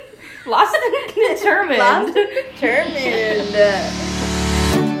Lost and determined. Lost and determined.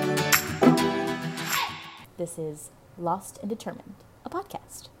 This is Lost and Determined, a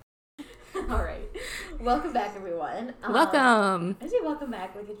podcast. All right. Welcome back, everyone. Welcome. I say welcome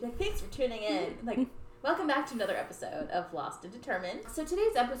back. Like, thanks for tuning in. Like, welcome back to another episode of Lost and Determined. So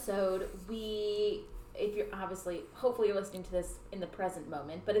today's episode, if you're obviously, hopefully you're listening to this in the present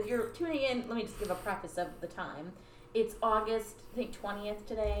moment, but if you're tuning in, let me just give a preface of the time. It's August, I think, 20th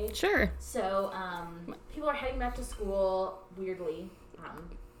today. Sure. So, people are heading back to school, weirdly.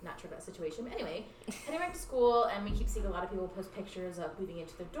 Not sure about the situation, but anyway, heading back to school, and we keep seeing a lot of people post pictures of moving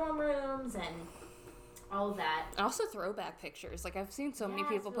into their dorm rooms and all of that. Also throwback pictures. Like, I've seen so many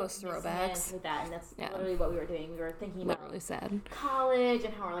people post throwbacks. With that, and that's literally what we were doing. We were thinking about Literally sad. college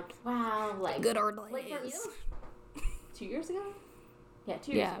and how we're like, wow, like good old days. like for me, 2 years ago? Yeah,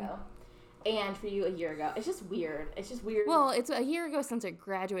 2 years ago. And for you, a year ago. It's just weird. Well, it's a year ago since I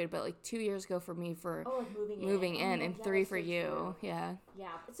graduated, but like 2 years ago for me for like moving in, and 3 for you. True. Yeah. Yeah.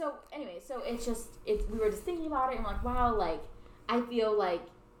 So anyway, we were just thinking about it, and we're like, wow, like I feel like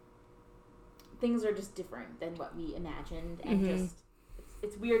things are just different than what we imagined, and just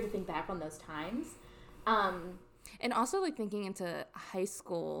it's weird to think back on those times. And also like thinking into high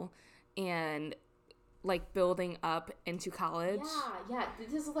school and like building up into college. Yeah.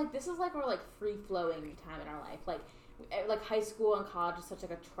 This is like our like free flowing time in our life. Like high school and college is such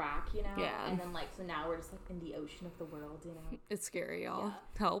like a track, you know. Yeah. And then like so now we're just like in the ocean of the world, you know. It's scary, y'all. Yeah.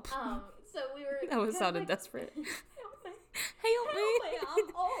 Help. So we were. That was sounded desperate. Help me!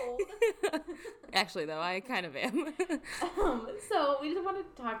 I'm old. Actually, though, I kind of am. So we just wanted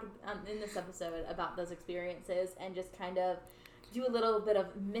to talk in this episode about those experiences and just kind of do a little bit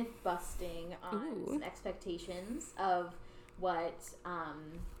of myth busting on some expectations of what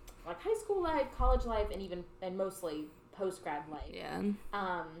like high school life, college life, and mostly post grad life. Yeah.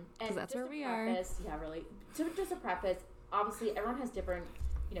 And that's where we are. Yeah, really. So just a preface, obviously everyone has different,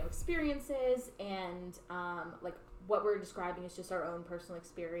 experiences, and like what we're describing is just our own personal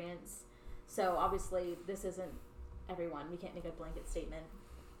experience. So obviously this isn't everyone. We can't make a blanket statement.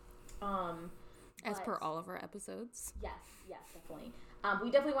 As per all of our episodes. Yes, definitely. We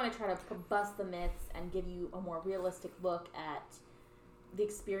definitely want to try to bust the myths and give you a more realistic look at the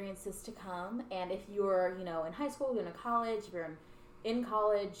experiences to come. And if you're, in high school, you're in college, if you're in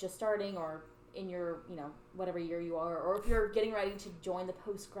college just starting, or in your, whatever year you are, or if you're getting ready to join the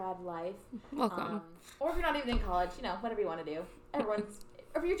post-grad life. Welcome. Or if you're not even in college, whatever you want to do. Or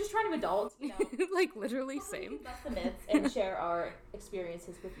if you're just trying to adult, like literally same. Bust the myths and share our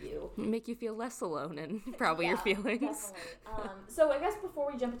experiences with you. Make you feel less alone in probably your feelings. Definitely. So I guess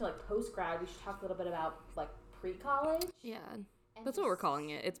before we jump into like post-grad, we should talk a little bit about like pre-college. Yeah. That's what we're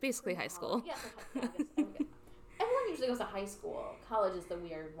calling it. It's basically high school. Yeah, high school. Okay. Everyone usually goes to high school. College is the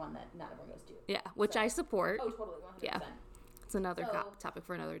weird one that not everyone goes to. Yeah, which I support. Oh, totally, 100%. Yeah. It's another topic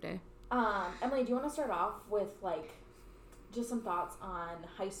for another day. Emily, do you want to start off with like just some thoughts on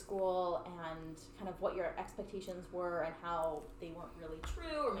high school and kind of what your expectations were and how they weren't really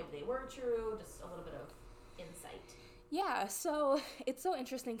true, or maybe they were true? Just a little bit of insight. Yeah, so it's so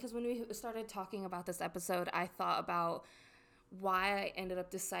interesting because when we started talking about this episode, I thought about why I ended up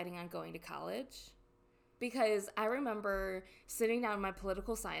deciding on going to college. Because I remember sitting down in my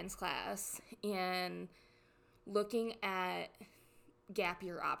political science class and looking at gap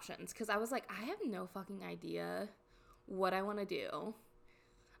year options. Because I was like, I have no fucking idea what I want to do.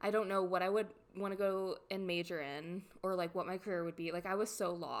 I don't know what I would want to go and major in, or like what my career would be. Like, I was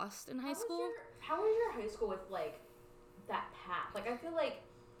so lost in high school. How was your high school with like that path? Like, I feel like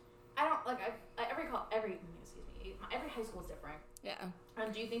I don't like every high school is different. Yeah.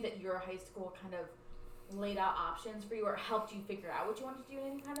 Do you think that your high school kind of laid out options for you, or helped you figure out what you wanted to do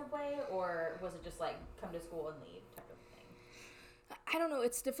in any kind of way, or was it just like come to school and leave type of thing? I don't know.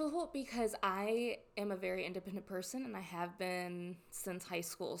 It's difficult because I am a very independent person, and I have been since high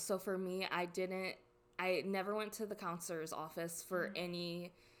school. So for me, I never went to the counselor's office for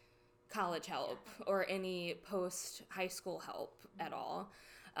any college help or any post-high school help at all.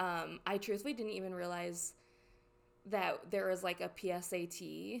 I truthfully didn't even realize that there was like a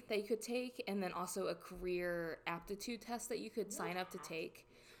PSAT that you could take, and then also a career aptitude test that you could sign up to take.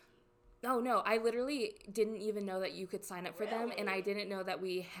 Oh, no, I literally didn't even know that you could sign up for them, and I didn't know that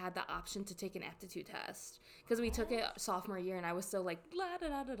we had the option to take an aptitude test, because we took it sophomore year, and I was still like,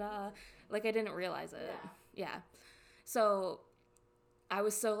 la-da-da-da-da, like, I didn't realize it. Yeah. So I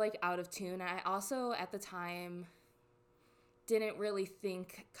was so, like, out of tune. I also, at the time, didn't really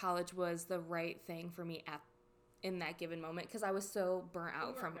think college was the right thing for me in that given moment, because I was so burnt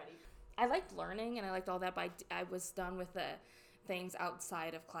out from... I liked learning, and I liked all that, but I was done with the things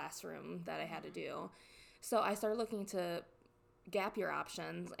outside of classroom that I had to do. So I started looking into gap year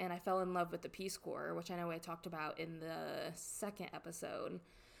options, and I fell in love with the Peace Corps, which I know I talked about in the second episode.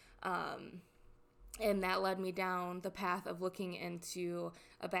 And that led me down the path of looking into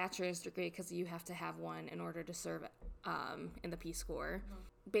a bachelor's degree, because you have to have one in order to serve in the Peace Corps.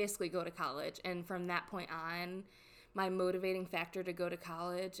 Basically go to college. And from that point on, my motivating factor to go to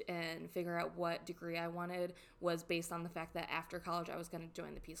college and figure out what degree I wanted was based on the fact that after college I was going to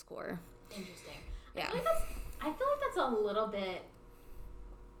join the Peace Corps. Interesting. Yeah. I feel like that's a little bit,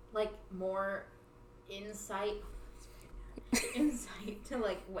 like, more insight to,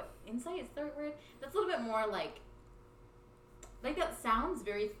 like, what, insight is the right word? That's a little bit more, like that sounds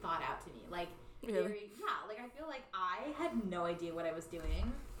very thought out to me. Like, really? Like, I feel like I had no idea what I was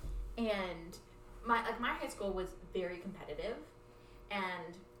doing, and my high school was very competitive,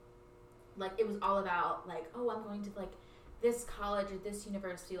 and, like, it was all about, like, oh, I'm going to, like, this college or this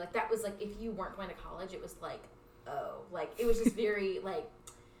university. Like, that was, like, if you weren't going to college, it was, like, oh, like, it was just very, like,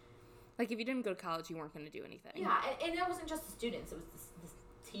 if you didn't go to college, you weren't going to do anything. Yeah, and it wasn't just the students, it was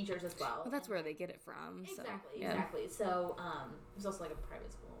the teachers as well. Well, that's where they get it from. Exactly. So, it was also, like, a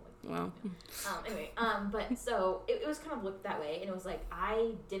private school. Like, well. Anyway, but so it was kind of looked that way, and it was like,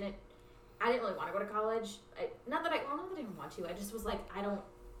 I didn't really want to go to college. Not that I didn't want to. I just was like,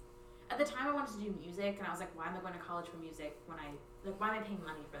 at the time I wanted to do music, and I was like, why am I going to college for music when why am I paying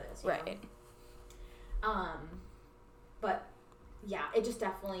money for this? Right. But yeah, it just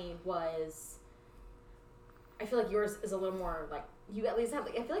definitely was. I feel like yours is a little more like, you at least have,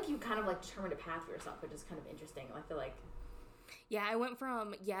 like, I feel like you kind of, like, determined a path for yourself, which is kind of interesting. I feel like. Yeah, I went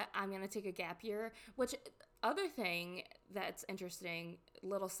from, I'm going to take a gap year, which other thing that's interesting,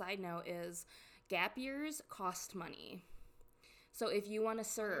 little side note, is gap years cost money. So if you want to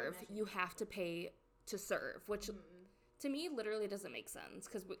serve, you have to pay to serve, which to me literally doesn't make sense,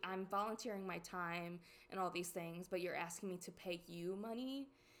 because I'm volunteering my time and all these things, but you're asking me to pay you money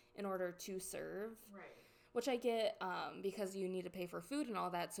in order to serve. Right. Which I get, because you need to pay for food and all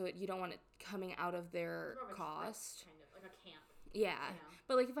that, so you don't want it coming out of their cost. Kind of like a camp. Yeah.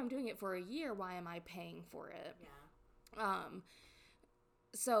 But, like, if I'm doing it for a year, why am I paying for it? Yeah.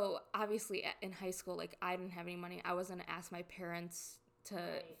 So, obviously, in high school, like, I didn't have any money. I wasn't going to ask my parents to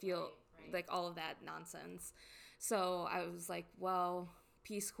feel, like, all of that nonsense. So, I was like, well,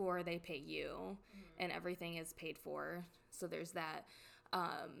 Peace Corps, they pay you, and everything is paid for. So, there's that.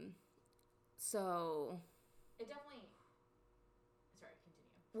 So... It definitely... Sorry,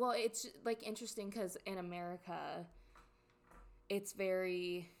 continue. Well, it's, like, interesting because in America, it's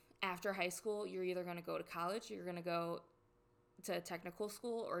very... After high school, you're either going to go to college, you're going to go to a technical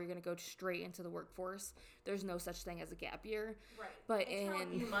school, or you're going to go straight into the workforce. There's no such thing as a gap year. Right. But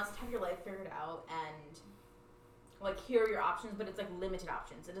you must have your life figured out, and, like, here are your options, but it's, like, limited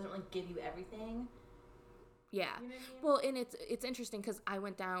options. It doesn't really give you everything. Yeah. You know what I mean? Well, and it's interesting because I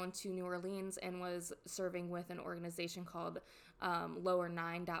went down to New Orleans and was serving with an organization called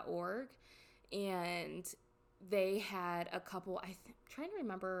lower9.org, and they had a couple, trying to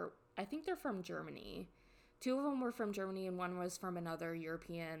remember, I think they're from Germany. 2 of them were from Germany and one was from another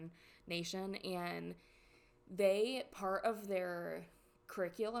European nation, and part of their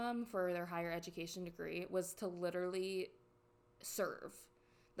curriculum for their higher education degree was to literally serve.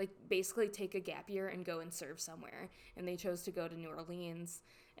 Like, basically take a gap year and go and serve somewhere. And they chose to go to New Orleans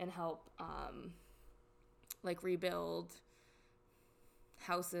and help, like, rebuild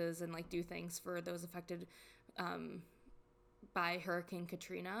houses and, like, do things for those affected by Hurricane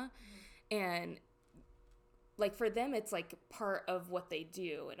Katrina. And, like, for them, it's, like, part of what they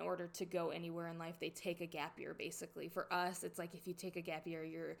do. In order to go anywhere in life, they take a gap year, basically. For us, it's like if you take a gap year,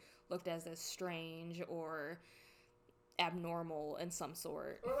 you're looked as strange or abnormal in some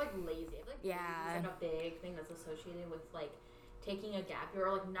sort. Or, like, lazy. I feel like lazy is, like, a big thing that's associated with, like, taking a gap year,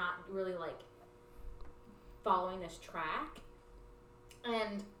 or, like, not really, like, following this track.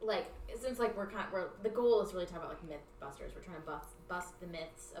 And, like, since, like, the goal is to really talk about, like, Mythbusters. We're trying to bust the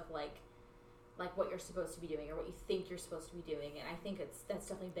myths of, like, what you're supposed to be doing or what you think you're supposed to be doing. And I think that's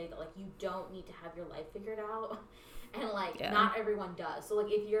definitely big, that, like, you don't need to have your life figured out. And, like, not everyone does. So,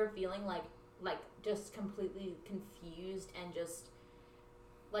 like, if you're feeling, like, just completely confused and just,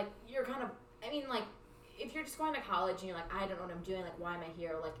 like, you're kind of, I mean, like, if you're just going to college and you're like, I don't know what I'm doing, like, why am I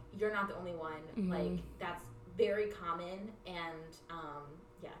here? Like, you're not the only one. Like, that's very common, and,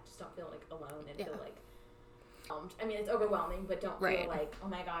 just don't feel, like, alone and feel, like, I mean, it's overwhelming, but don't feel like, oh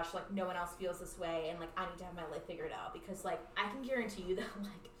my gosh, like, no one else feels this way, and, like, I need to have my life figured out, because, like, I can guarantee you that,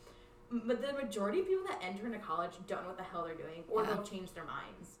 like, but the majority of people that enter into college don't know what the hell they're doing, or they'll change their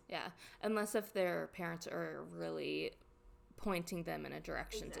minds. Yeah, unless if their parents are really pointing them in a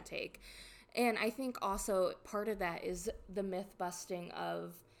direction Exactly. to take. And I think also part of that is the myth busting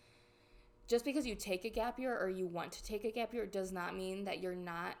of just because you take a gap year or you want to take a gap year does not mean that you're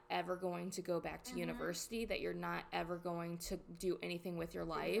not ever going to go back to university, that you're not ever going to do anything with your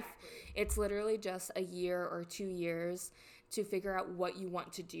life. Exactly. It's literally just a year or 2 years to figure out what you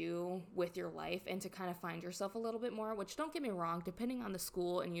want to do with your life and to kind of find yourself a little bit more, which, don't get me wrong, depending on the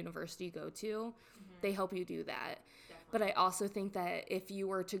school and university you go to, they help you do that. But I also think that if you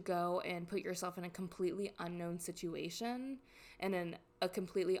were to go and put yourself in a completely unknown situation and in a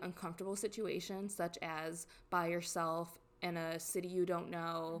completely uncomfortable situation, such as by yourself in a city you don't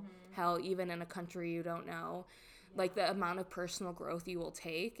know, hell, even in a country you don't know, like the amount of personal growth you will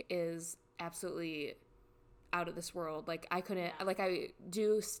take is absolutely out of this world. Like I couldn't, like I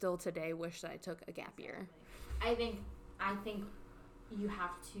do still today wish that I took a gap year. I think you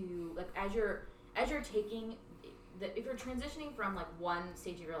have to, like, as you're taking if you're transitioning from like one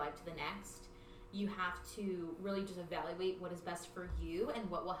stage of your life to the next, you have to really just evaluate what is best for you and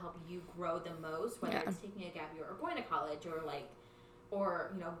what will help you grow the most, whether it's taking a gap year or going to college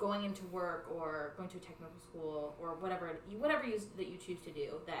or going into work or going to a technical school or whatever that you choose to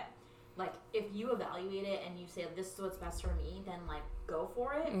do. That, like, if you evaluate it and you say this is what's best for me, then like go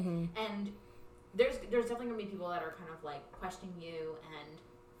for it. And there's definitely gonna be people that are kind of like questioning you and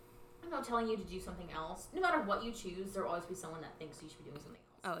telling you to do something else. No matter what you choose, there will always be someone that thinks you should be doing something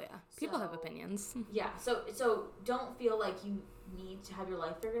else. Oh yeah, people have opinions. Yeah, so don't feel like you need to have your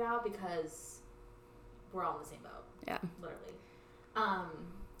life figured out because we're all in the same boat. Yeah, literally.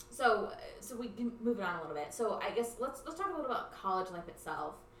 So we can move it on a little bit. So I guess let's talk a little about college life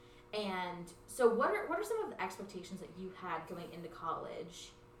itself. And so what are some of the expectations that you had going into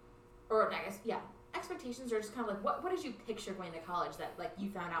college? Or I guess expectations are just kind of like what did you picture going to college that like you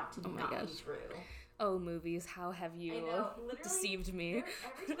found out to not be true? Oh, movies, how have you deceived me?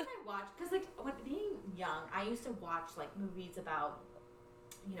 Every time I watch, because like when being young, I used to watch like movies about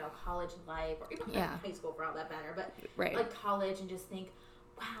college life or even high school for all that matter, but like college and just think,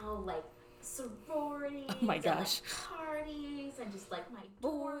 wow, like sororities, oh my gosh, and, like, parties and just like my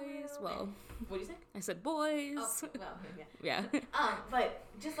boys. Well, what do you say? I said boys. Oh, well, yeah. But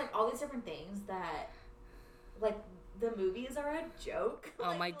just like all these different things that like the movies are a joke.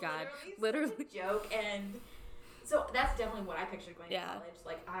 Oh my god, literally a joke. And so that's definitely what I pictured going to college.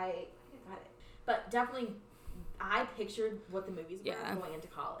 Like I got it, but definitely I pictured what the movies were going into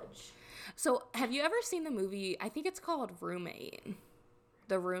college. So have you ever seen the movie? I think it's called Roommate.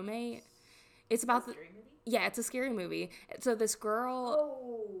 The Roommate. It's about the yeah, it's a scary movie. So this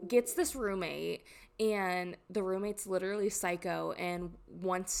girl gets this roommate, and the roommate's literally psycho and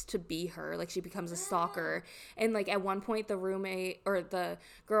wants to be her. Like, she becomes a stalker. And, like, at one point, the roommate, or the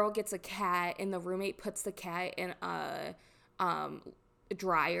girl gets a cat, and the roommate puts the cat in a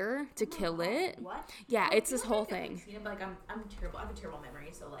dryer to kill it. What? Yeah, it's this whole thing. I've seen it, but, like, I'm terrible. I have a terrible memory,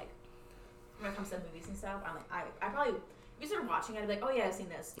 so, like, when it comes to movies and stuff, I'm like, I probably... If you started watching it, I'd be like, oh yeah, I've seen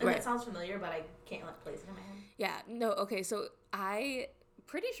this. And it sounds familiar, but I can't like place it in my head. Yeah, no, okay, so I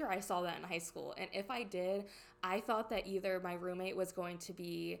pretty sure I saw that in high school. And if I did, I thought that either my roommate was going to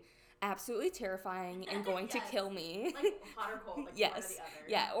be absolutely terrifying and going to kill me. Like hot or cold, like one or the other.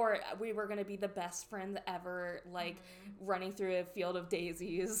 Yeah, or we were going to be the best friends ever, like running through a field of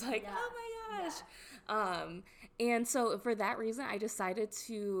daisies. Like, oh my gosh. And so for that reason, I decided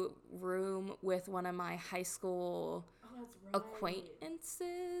to room with one of my high school...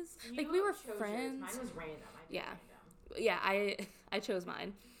 acquaintances. Like, we were friends. Mine was random. Yeah, I chose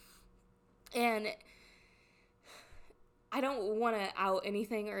mine. And I don't want to out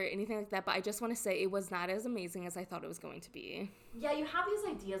anything or anything like that, but I just want to say it was not as amazing as I thought it was going to be. Yeah, you have these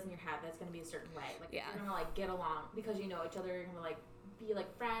ideas in your head that's going to be a certain way. Like, you're going to, like, get along because you know each other. You're going to, like, be,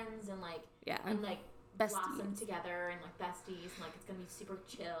 like, friends and, like, and, like, blossom together and, like, besties. And, like, it's going to be super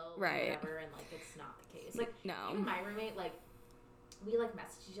chill. Right. Or whatever, and, like, it's not the case. Like, even my roommate, like, we, like,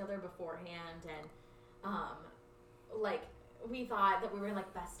 messaged each other beforehand and, like, we thought that we were,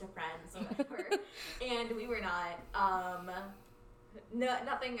 like, best of friends or whatever. And we were not. No,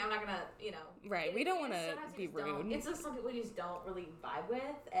 nothing, I'm not gonna, Right, we don't want to be rude. It's just some people you just don't really vibe with,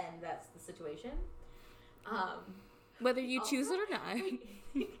 and that's the situation. Whether you also, choose it or not. Can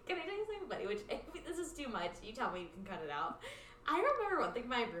I tell you something funny? Which, if this is too much, you tell me, you can cut it out. I remember one thing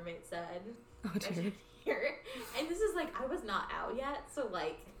my roommate said. Oh, dear. Here, and this is, like, I was not out yet, so,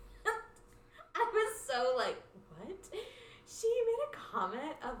 like, I was so, like, what? She made a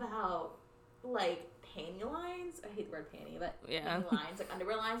comment about, like, panty lines. I hate the word panty, but panty lines, like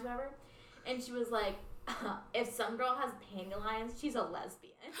underwear lines, whatever. And she was like, if some girl has panty lines, she's a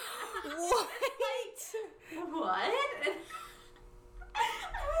lesbian. What? Like, what?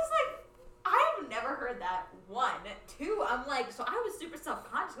 one. Two, I'm like, so I was super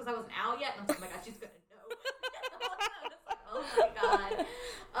self-conscious because I wasn't out yet. And I'm like, oh my God, she's going to know.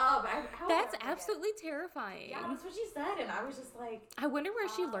 Oh my God. That's absolutely terrifying. Yeah, that's what she said. And I was just like... I wonder where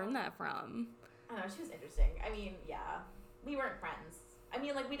she learned that from. I don't know. She was interesting. I mean, yeah. We weren't friends. I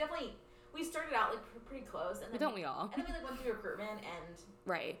mean, like, we started out, like, pretty close. And then Don't we all? And then we, like, went through recruitment and...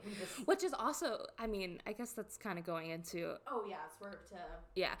 Right. Which is also, I mean, I guess that's kind of going into... Oh, yeah. Swerve to...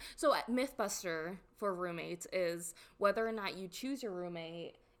 Yeah. So Mythbuster for roommates is whether or not you choose your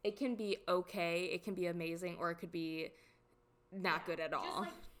roommate, it can be okay, it can be amazing, or it could be not good at all.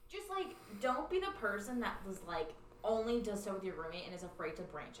 Just don't be the person that was, like, only does so with your roommate and is afraid to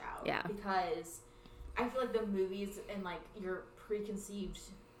branch out. Yeah. Because I feel like the movies and, like, your preconceived...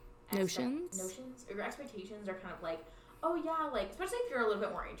 Notions or your expectations are kind of like, oh yeah, like, especially if you're a little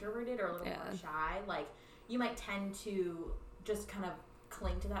bit more introverted or a little more shy, like, you might tend to just kind of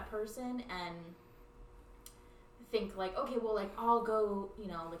cling to that person and think, like, okay, well, like, I'll go, you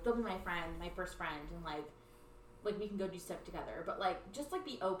know, like, they'll be my friend, my first friend, and, like, we can go do stuff together, but, like, just, like,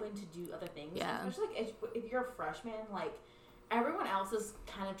 be open to do other things. Yeah. And especially, like, if you're a freshman, like, everyone else is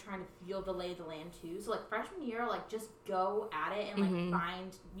kind of trying to feel the lay of the land too. So like freshman year, like just go at it and like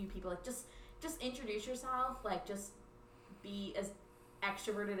find new people. Like just introduce yourself. Like just be as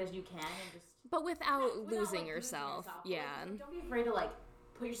extroverted as you can and just. But without losing yourself. Yeah. Like, don't be afraid to like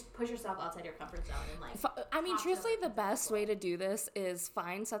push yourself outside your comfort zone and like. I mean, truthfully, the best way to do this is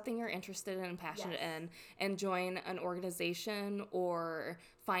find something you're interested in and passionate in, and join an organization or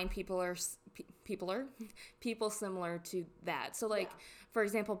find people similar to that. So, like, for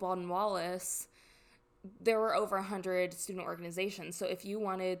example, Baldwin Wallace, there were over 100 student organizations. So if you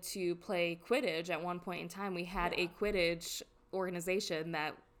wanted to play Quidditch at one point in time, we had a Quidditch organization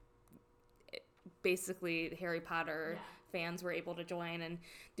that basically Harry Potter fans were able to join and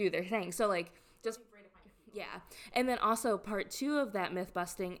do their thing. So, like, just... Yeah. And then also part 2 of that myth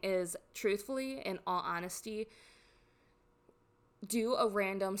busting is, truthfully, in all honesty, do a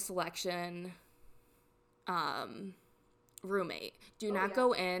random selection roommate. Do not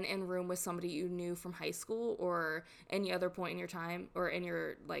go in and room with somebody you knew from high school or any other point in your time or in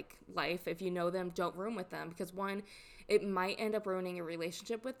your like life. If you know them, don't room with them, because one, it might end up ruining your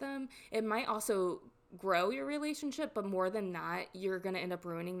relationship with them. It might also grow your relationship, but more than not, you're going to end up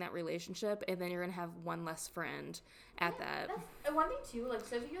ruining that relationship, and then you're going to have one less friend at that. That's one thing too, like,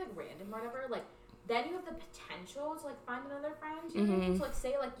 so if you're like random or whatever, like, then you have the potential to like find another friend. You know what I mean? So like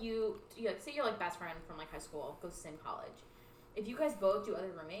say like you like say you're like best friend from like high school, goes to the same college. If you guys both do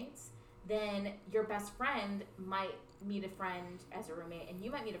other roommates, then your best friend might meet a friend as a roommate, and you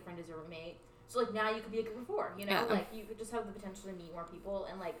might meet a friend as a roommate. So like now you could be a group of 4, you know? Yeah. Like you could just have the potential to meet more people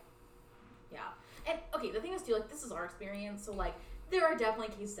and like And okay, the thing is too, like, this is our experience, so like there are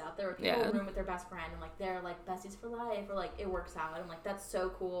definitely cases out there where people room with their best friend and like they're like besties for life, or like it works out and like that's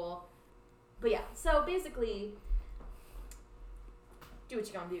so cool. But yeah, so basically, do what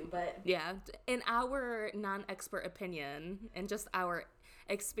you gonna do, but... Yeah, in our non-expert opinion, and just our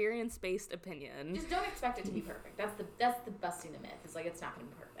experience-based opinion... Just don't expect it to be perfect. That's the busting the myth. It's like, it's not gonna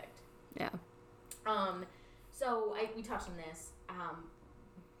be perfect. Yeah. So, we touched on this.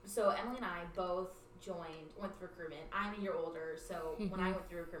 So, Emily and I both went through recruitment. I'm a year older, so when I went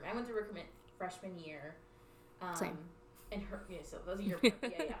through recruitment freshman year. Same. And her, so that was a year.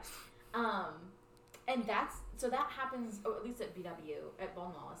 yeah. And that happens, or at least at BW, at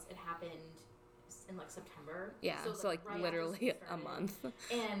Baldwin Wallace, it happened in like September. Yeah, so like right literally a month.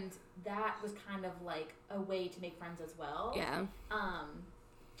 And that was kind of like a way to make friends as well. Yeah.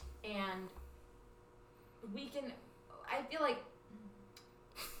 And I feel like,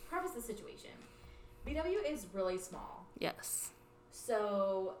 preface the situation. BW is really small. Yes.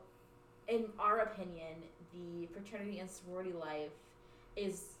 So, in our opinion, the fraternity and sorority life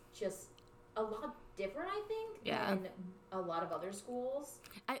is just a lot different, I think, than a lot of other schools.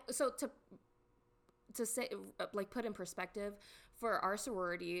 So to say, like, put in perspective, for our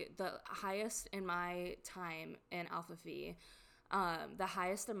sorority, the highest in my time in Alpha Phi, the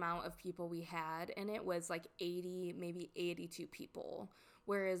highest amount of people we had in it was like 80, maybe 82 people.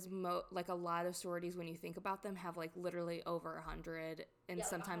 Whereas like a lot of sororities, when you think about them, have like literally over 100 and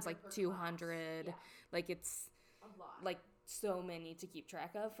sometimes like 200. Yeah. Like it's a lot. Like so many to keep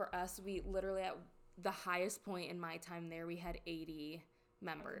track of. For us, we literally at the highest point in my time there, we had 80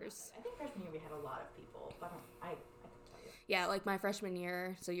 members. I think freshman year we had a lot of people, but I can tell you. Yeah, like my freshman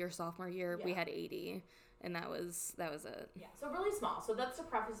year, so your sophomore year, we had 80, and that was it. Yeah, so really small. So that's to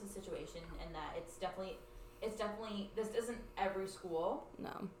preface the situation, and that it's definitely this isn't every school.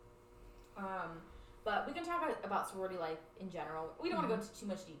 No. But we can talk about sorority life in general. We don't want to go into too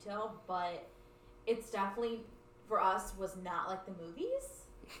much detail, but it's definitely, for us, was not like the movies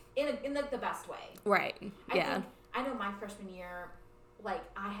in like the best way. Right. Yeah. I know my freshman year, like,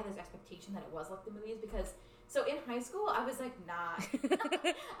 I had this expectation that it was like the movies because, so in high school, I was like not,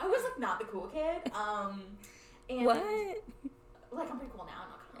 I was like not the cool kid. And what? Like, I'm pretty cool now. I'm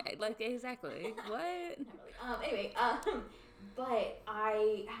not gonna. Like, exactly. What? Not really. Anyway, but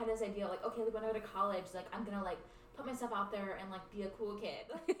I had this idea, like, okay, like, when I go to college, like, I'm gonna, like, put myself out there and, like, be a cool kid.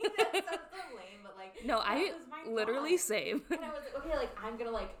 That sounds so lame, but, like, no, I literally thought. same. And I was like, okay, like, I'm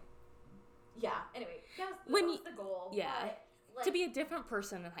gonna, like, yeah. Anyway, that was the goal. Yeah. But, like, to be a different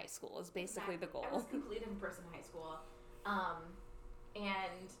person in high school is basically the goal. I was a completely different person in high school.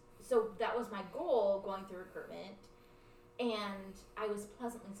 And so that was my goal going through recruitment. And I was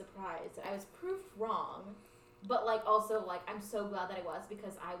pleasantly surprised that I was proved wrong. But, like, also, like, I'm so glad that I was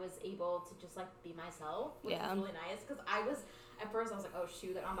because I was able to just, like, be myself, which was really nice. Because I was, at first, I was like, oh,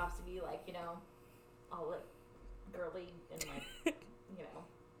 shoot, I'm about to be, like, you know, all, like, girly and, like, you know.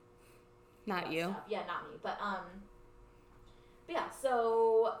 Not you. Stuff. Yeah, not me. But yeah,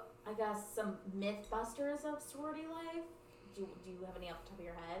 so I guess some myth busters of sorority life. Do you have any off the top of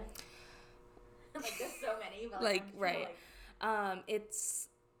your head? Like, there's so many. But, like right. It's,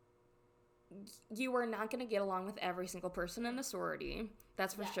 you are not going to get along with every single person in a sorority.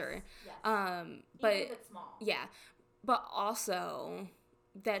 That's for sure. Yes. But even if it's small. Yeah. But also,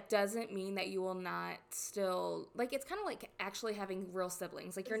 that doesn't mean that you will not still, like, it's kind of like actually having real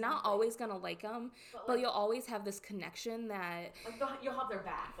siblings. Like, you're not always going to like them, but you'll always have this connection that, like, you'll have their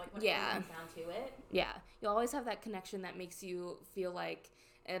back, like, when it comes down to it. Yeah. You'll always have that connection that makes you feel like,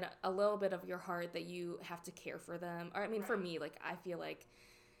 and a little bit of your heart that you have to care for them. Or, I mean, for me, like, I feel like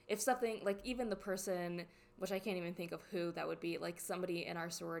if something, like, even the person, which I can't even think of who that would be, like, somebody in our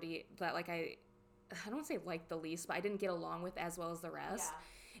sorority that, like, I don't want to say like the least, but I didn't get along with as well as the rest.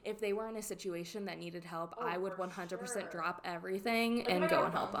 Yeah. If they were in a situation that needed help, I would 100% drop everything like, and go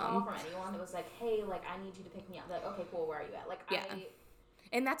and help them. From anyone that was like, hey, like, I need you to pick me up. Like, okay, cool, where are you at? Like,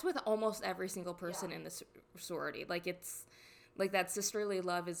 And that's with almost every single person in the sorority. Like, it's, like, that sisterly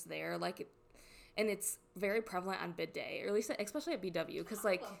love is there. Like, and it's very prevalent on bid day, or at least, especially at BW, because,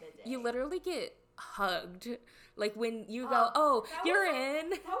 like, you literally get hugged. Like, when you go, oh, you're in.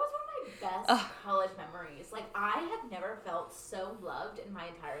 That was one of my best college memories. Like, I have never felt so loved in my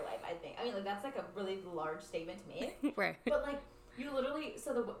entire life, I think. I mean, like, that's, like, a really large statement to make. Right. But, like, you literally,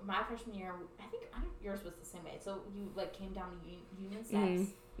 so my freshman year, I think yours was the same way. So you, like, came down to union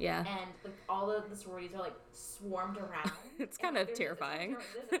sex. Yeah. And, like, all of the sororities are, like, swarmed around. It's kind of terrifying.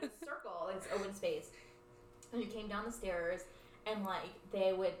 There's, like, a circle, it's open space. And you came down the stairs, and, like,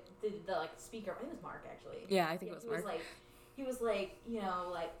 they would, the like, speaker, I think it was Mark, actually. Yeah, I think it was Mark. He was like, you know,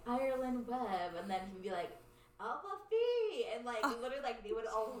 like, Ireland Webb, and then he'd be like, Alpha Phi, and, like, literally, like, they would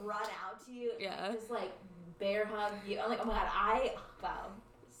all run out to you, and just, like, bear hug you. I'm like, oh my god, wow.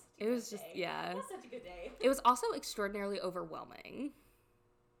 It was just, yeah. It was such a good day. It was also extraordinarily overwhelming.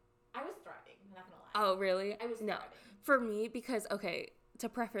 I was thriving, I'm not gonna lie. Oh, really? I was thriving. For me, because, okay, to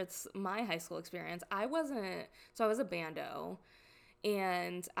preface my high school experience, I was a bando,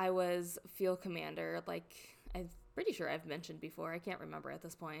 and I was field commander, like, I'm pretty sure I've mentioned before. I can't remember at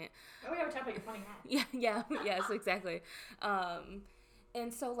this point. Oh, we have a talk about your funny hat. Yes, exactly.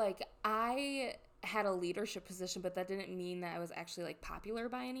 And so, like, I had a leadership position, but that didn't mean that I was actually, like, popular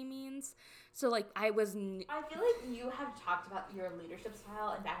by any means. So, like, I feel like you have talked about your leadership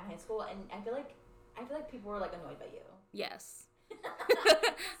style back in high school, and I feel like people were, like, annoyed by you. Yes.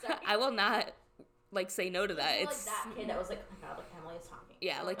 I will not, like, say no to that. It's like that kid that was like, oh my god, like, Emily is talking.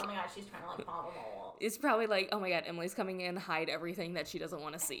 Yeah, like, oh my god, she's trying to, like, follow the wall. It's probably like, oh my god, Emily's coming in, hide everything that she doesn't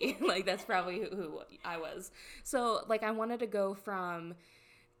want to see. Like, that's probably who I was. So, like, I wanted to go from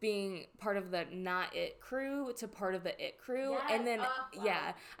being part of the not it crew to part of the it crew. Yes. And then,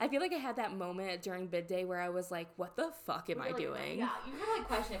 I feel like I had that moment during bid day where I was like, what the fuck am I doing? Yeah, you kind of, like,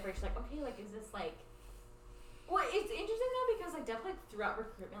 question it first, like, okay, like, is this, like, well, it's interesting, though, because, like, definitely throughout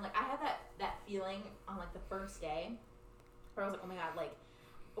recruitment, like, I had that feeling on, like, the first day where I was like, oh my god, like,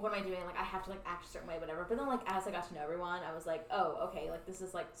 what am I doing? Like, I have to, like, act a certain way, whatever. But then, like, as I got to know everyone, I was like, oh, okay, like, this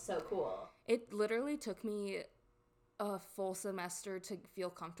is, like, so cool. It literally took me a full semester to feel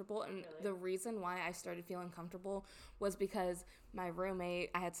comfortable, and the reason why I started feeling comfortable was because my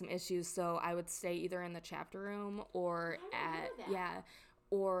roommate, I had some issues, so I would stay either in the chapter room or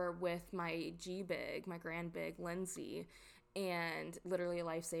or with my G-Big, my grand big, Lindsay, and literally a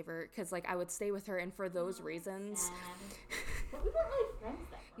lifesaver, because, like, I would stay with her, and for those reasons... But we weren't really friends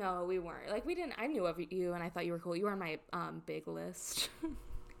then. No, we weren't. Like, we didn't... I knew of you, and I thought you were cool. You were on my big list. Oh,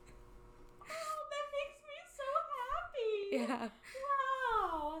 that makes me so happy. Yeah.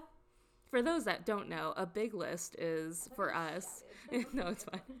 Wow. for those that don't know, a big list is for us. No, it's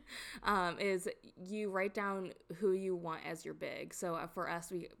fine. Is you write down who you want as your big. So for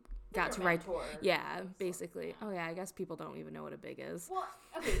us, we got to write. Yeah, basically. Oh yeah, I guess people don't even know what a big is. Well,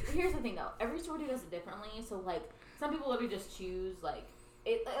 okay. Here's the thing though. Every sorority does it differently. So like some people literally just choose like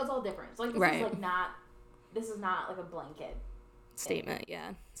it's all different. So like this is like not. This is not like a blanket statement.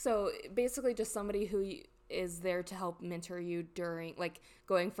 Yeah. So basically, just somebody who is there to help mentor you during like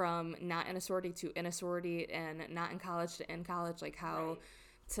going from not in a sorority to in a sorority and not in college to in college, like how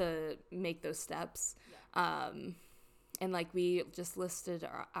to make those steps. Yeah. And like we just listed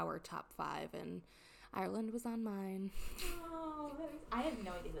our top 5 and Ireland was on mine. Oh, I have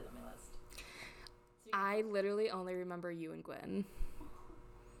no idea who's on my list. I literally only remember you and Gwen.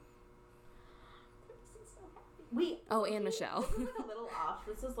 And Michelle. This is like a little off.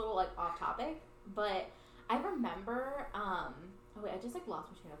 This is a little like off topic, but I remember. I just like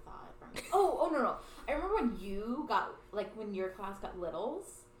lost my train of thought. No. I remember when you got when your class got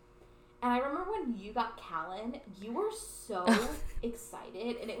littles, and I remember when you got Callan. You were so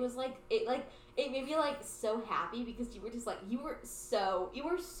excited, and it was it made me so happy because you were just you were so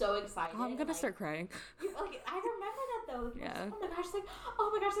excited. Oh, I'm gonna start crying. I remember that though. Yeah. Oh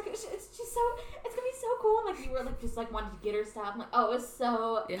my gosh, it's just so it's gonna be so cool. And you were just wanted to get her stuff. I'm like, oh, it was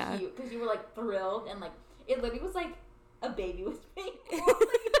so cute because you were thrilled and it literally was like a baby was being born.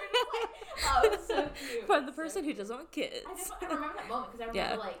 Oh, it was so cute. For the person who doesn't want kids. I remember that moment because I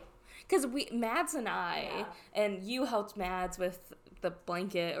remember because Mads and I and you helped Mads with the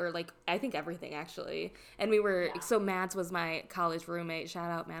blanket or I think everything actually, and we were so Mads was my college roommate,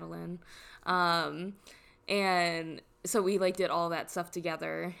 shout out Madeline, and so we did all that stuff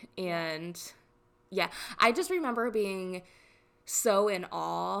together, and I just remember being so in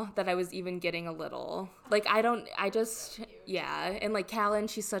awe that I was even getting a little and Callan,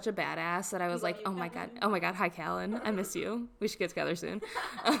 she's such a badass that I was oh my god, hi Callan, I miss you, we should get together soon.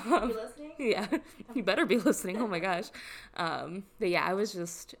 You listening? Yeah, you better be listening. Oh my gosh. But I was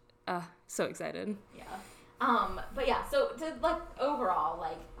just so excited. Yeah. But yeah, so to overall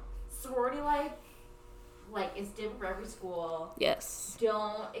sorority life is different for every school. Yes.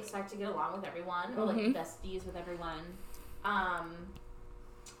 Don't expect to get along with everyone or besties with everyone.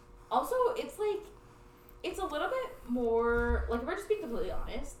 Also, it's it's a little bit more if we're just being completely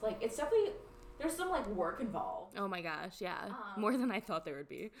honest, it's definitely there's some work involved. Oh my gosh, yeah, more than I thought there would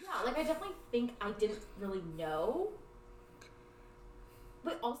be. Yeah, I definitely think I didn't really know.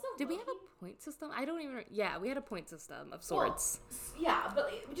 But also, did we have a point system? I don't even. Yeah, we had a point system of sorts. Well, yeah,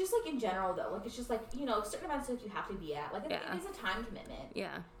 but just in general though, it's just certain events you have to be at. It is a time commitment.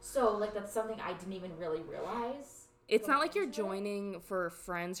 Yeah. So that's something I didn't even really realize. It's not like you're joining for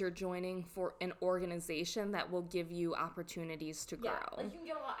friends. You're joining for an organization that will give you opportunities to grow. Yeah, you can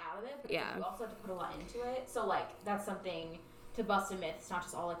get a lot out of it, but you also have to put a lot into it. So that's something to bust a myth. It's not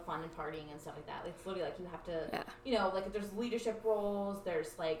just all fun and partying and stuff like that. It's literally you have to, there's leadership roles, there's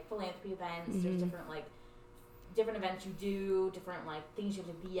philanthropy events, there's different events you do, different things you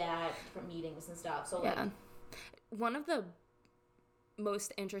have to be at, different meetings and stuff. So one of the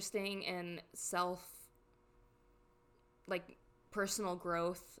most interesting and personal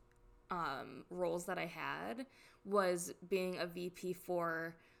growth roles that I had was being a VP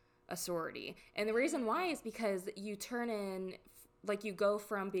for a sorority. And the reason why is because you turn in, you go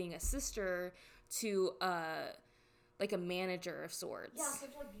from being a sister to a manager of sorts. Yeah, so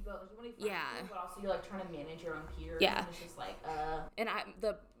you have to be both. You want to be friends, but also you're trying to manage your own peers. Yeah. And it's just And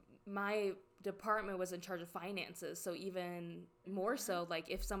my department was in charge of finances, so even more so,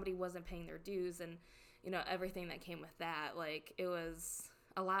 if somebody wasn't paying their dues and everything that came with that, it was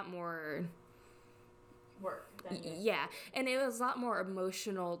a lot more work. And it was a lot more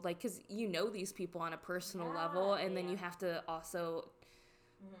emotional, because these people on a personal level, and then you have to also,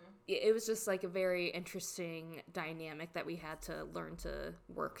 it was just a very interesting dynamic that we had to learn to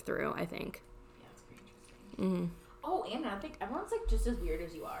work through, I think. Yeah, it's pretty interesting. Oh, and I think everyone's just as weird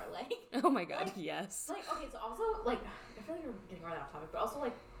as you are, oh my god, yes. Okay, so also I feel like we're getting right off topic, but also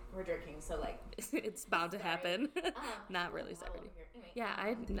we're drinking, so it's bound to happen. Not really sorry. Anyway,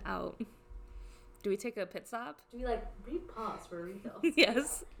 I'm out. Do we take a pit stop? Do we re-pause for a refill?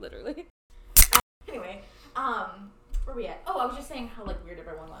 Yes, literally. Anyway, where we at? Oh, I was just saying how weird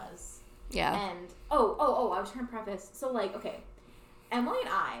everyone was. Yeah. And I was trying to preface. So okay, Emily and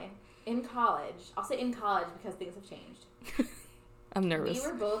I in college. I'll say in college because things have changed. I'm nervous. We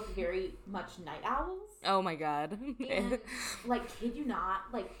were both very much night owls. Oh my god. And kid you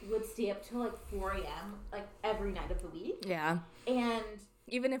not, would stay up till 4 a.m. Every night of the week. Yeah. And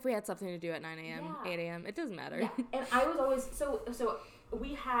even if we had something to do at 9 a.m., 8 a.m., it doesn't matter. Yeah. And I was always so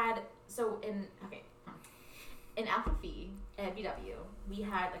we had, in Alpha Phi at BW, we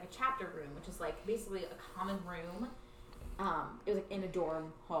had like a chapter room, which is like basically a common room. It was like in a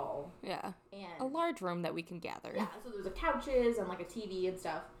dorm hall. Yeah. And a large room that we can gather. Yeah, so there was like couches and like a TV and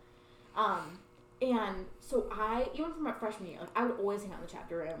stuff. And so even from my freshman year, like I would always hang out in the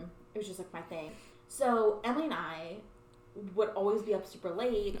chapter room. It was just like my thing. So Emily and I would always be up super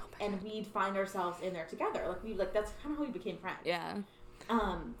late, and we'd find ourselves in there together. Like that's kind of how we became friends. Yeah.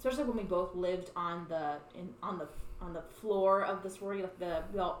 Especially when we both lived on the floor of the sorority, like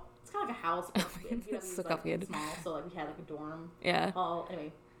it's kind of like a house. But It's so like complicated. small, so like we had like a dorm. Yeah. Hall.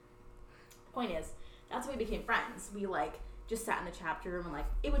 Anyway, point is, that's how we became friends. We like just sat in the chapter room, and like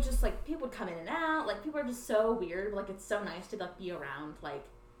it was just like people would come in and out. Like people are just so weird. But, like it's so nice to like be around like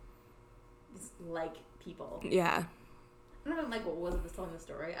people. Yeah. I don't know, like, what was it telling the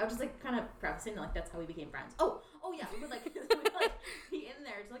story? I was just, like, kind of prefacing, like, that's how we became friends. Oh, yeah, we would, like, be in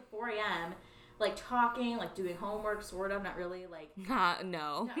there till, like, 4 a.m., like, talking, like, doing homework, sort of, not really, like...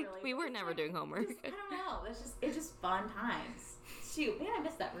 No. Not really. We were never doing homework. I don't know. It's just fun times. Shoot, man, I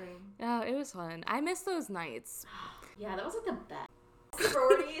miss that room. Oh, it was fun. I miss those nights. Yeah, that was, like, the best.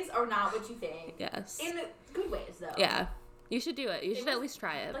 Sororities are not what you think. Yes. In good ways, though. Yeah. You should do it. You should at least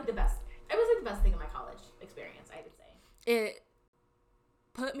try it. Like, the best. It was, like, the best thing in my college experience, I would say. It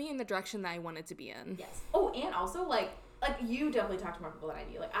put me in the direction that I wanted to be in. Yes. Oh, and also, like you definitely talk to more people than I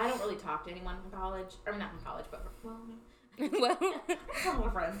do. Like, I don't really talk to anyone from college. I mean, not from college, but from, Well, I have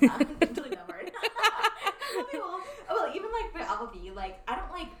more friends now. Really that word. Well, even, like, for Alpha Phi, like, I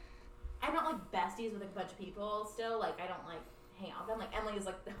don't like besties with, like, a bunch of people still. Like, I don't, like, hang out with them. Like, Emily is,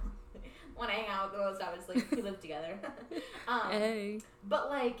 like, when I hang out with the most, obviously, we live together. hey. But,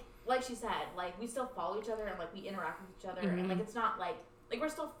 like she said, like, we still follow each other and, like, we interact with each other. And, like, it's not, like, we're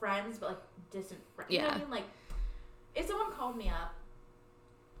still friends, but, like, distant friends. You know what I mean? Like, if someone called me up,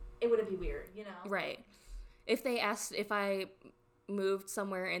 it wouldn't be weird, you know? Right. If they asked if I moved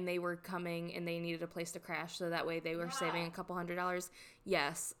somewhere and they were coming and they needed a place to crash so that way they were saving a couple $100,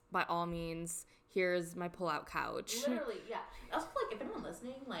 yes, by all means, here's my pull-out couch. Literally, yeah. Also, like, if anyone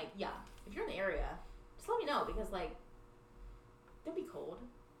listening, like, yeah, if you're in the area, just let me know because, like, don't be cold.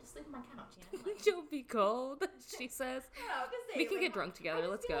 Just sleep on my couch, you know? Like, Don't be cold, she says. no, just say, We can like, get drunk together.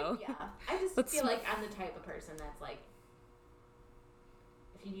 Let's go. Like, yeah. I just feel like I'm the type of person that's like,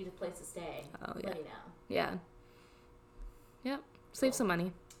 if you need a place to stay, let me know. Yeah. Yep. Save some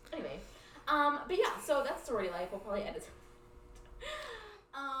money. Anyway, but yeah, so that's sorority life. We'll probably edit.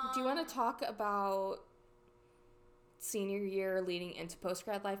 Do you want to talk about senior year leading into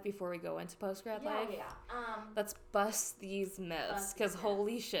post-grad life before we go into post-grad life? Yeah. Let's bust these myths, because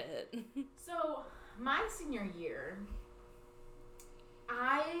holy shit. So, my senior year,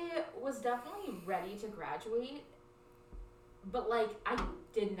 I was definitely ready to graduate, but, like,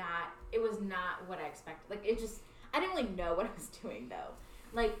 it was not what I expected. Like, I didn't really know what I was doing, though.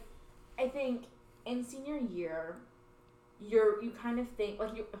 Like, I think in senior year, you kind of think,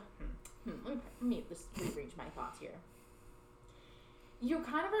 like, let me just rearrange my thoughts here. You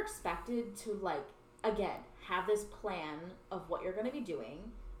kind of are expected to, like, again, have this plan of what you're going to be doing,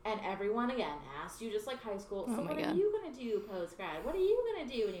 and everyone, again, asks you just like high school, so what are you going to do post-grad? What are you going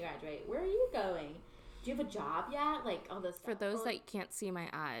to do when you graduate? Where are you going? Do you have a job yet? Like, all this stuff. For those that can't see my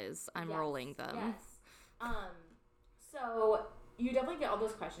eyes, I'm rolling them. Yes. So you definitely get all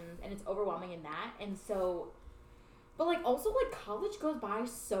those questions, and it's overwhelming in that, and so... But, like, also, like, college goes by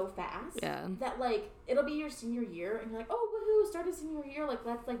so fast that, like, it'll be your senior year, and you're like, oh, woohoo, started senior year, like,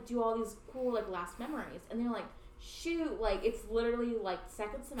 let's, like, do all these cool, like, last memories. And then you're like, shoot, like, it's literally, like,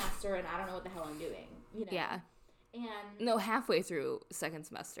 second semester, and I don't know what the hell I'm doing, you know? Yeah. And... No, halfway through second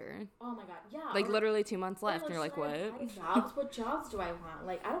semester. Oh, my God, yeah. Like, literally 2 months left, and you're like, what? What jobs do I want?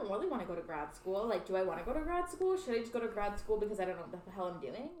 Like, I don't really want to go to grad school. Like, do I want to go to grad school? Should I just go to grad school because I don't know what the hell I'm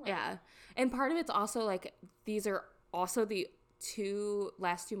doing? Like, yeah. And part of it's also, like, these are also the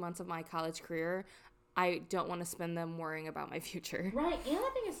last 2 months of my college career. I don't want to spend them worrying about my future. Right. And the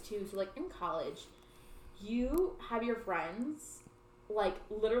thing is, too, so, like, in college, you have your friends, like,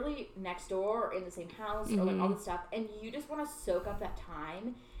 literally next door or in the same house or, like, all this stuff, and you just want to soak up that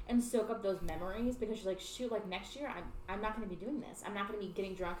time and soak up those memories because you're like, shoot, like, next year I'm not going to be doing this. I'm not going to be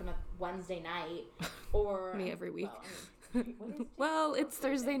getting drunk on a Wednesday night or... Me every week. Well, I mean, what is it? Well, it's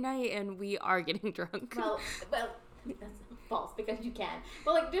Thursday night, and we are getting drunk. Well, that's false because you can.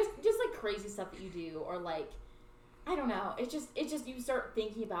 But, like, just like crazy stuff that you do, or, like, I don't know. It's just you start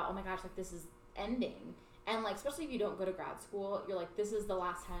thinking about, oh my gosh, like, this is ending. And, like, especially if you don't go to grad school, you're like, this is the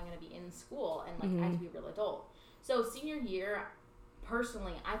last time I'm going to be in school, and, like, I have to be a real adult. So, senior year,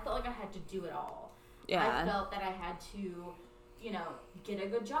 personally, I felt like I had to do it all. Yeah. I felt that I had to you know, get a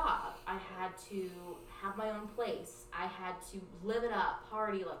good job. I had to have my own place. I had to live it up,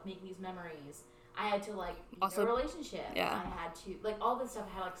 party, like, make these memories. I had to, like, also, a relationship. Yeah. I had to, like, all this stuff.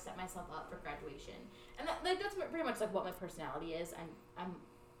 I had to, like, set myself up for graduation. And that's pretty much, like, what my personality is.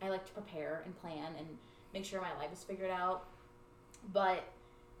 I like to prepare and plan and make sure my life is figured out. But,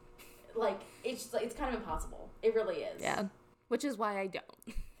 like, it's kind of impossible. It really is. Yeah. Which is why I don't.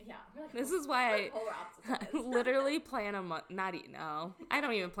 Yeah. Like, this is why I literally plan a month. I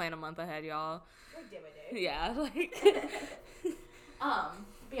don't even plan a month ahead, y'all. Like day by day. Yeah. Like.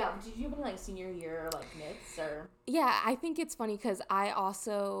 But yeah, did you have any, like, senior year, like, myths or? Yeah, I think it's funny because I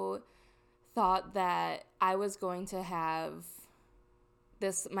also thought that I was going to have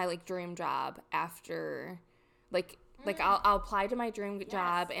my, like, dream job after, like I'll apply to my dream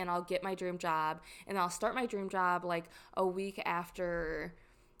job and I'll get my dream job and I'll start my dream job, like, a week after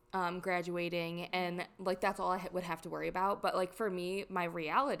graduating, and, like, that's all I would have to worry about. But, like, for me, my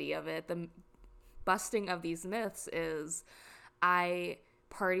reality of it, the busting of these myths is I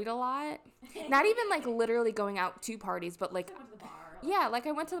partied a lot. Not even, like, literally going out to parties, but, like, I went to the bar. Yeah, like,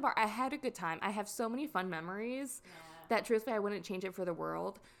 I went to the bar. I had a good time. I have so many fun memories that, truthfully, I wouldn't change it for the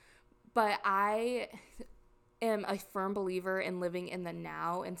world. But I am a firm believer in living in the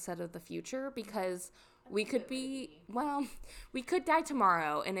now instead of the future, because we could we could die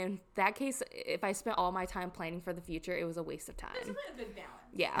tomorrow. And in that case, if I spent all my time planning for the future, it was a waste of time. It's a good balance.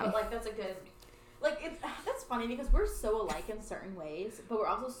 Yeah. But, like, that's a good... Like, that's funny because we're so alike in certain ways, but we're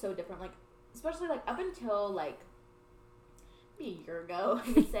also so different. Like, especially, like, up until, like, maybe a year ago,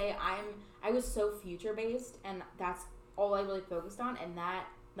 I would say I was so future-based, and that's all I really focused on, and that,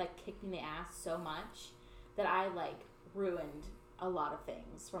 like, kicked me in the ass so much that I, like, ruined a lot of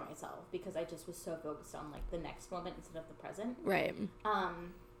things for myself because I just was so focused on, like, the next moment instead of the present. Right.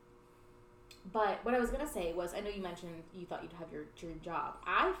 But what I was going to say was, I know you mentioned you thought you'd have your dream job.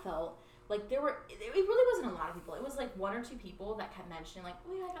 I felt like it really wasn't a lot of people. It was, like, one or two people that kept mentioning, like,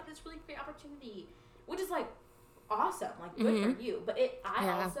 oh, yeah, I got this really great opportunity, which is, like, awesome. Like, good for you. But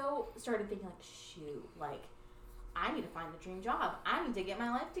I also started thinking, like, shoot, like, I need to find the dream job. I need to get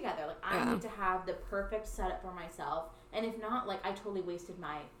my life together. Like, I need to have the perfect setup for myself. And if not, like, I totally wasted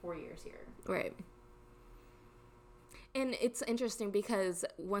my 4 years here. Right. And it's interesting because,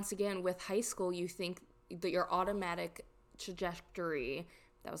 once again, with high school, you think that your automatic trajectory,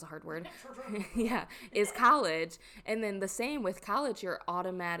 that was a hard word, is college. And then the same with college, your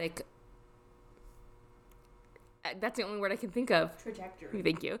automatic, that's the only word I can think of. Trajectory.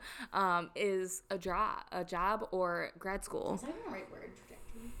 Thank you. Is a job or grad school. Is that even the right word,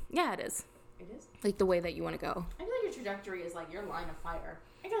 trajectory? Yeah, it is. It is? Like, the way that you want to go. I feel like your trajectory is, like, your line of fire.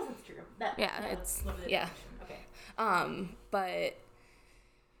 I guess that's true. It's yeah. Okay. But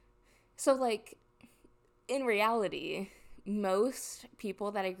so, like, in reality, most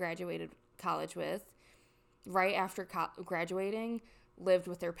people that I graduated college with, right after graduating, lived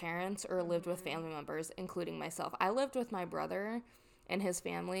with their parents or lived with family members, including myself. I lived with my brother and his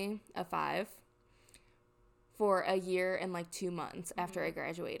family of 5 for a year and, like, 2 months after I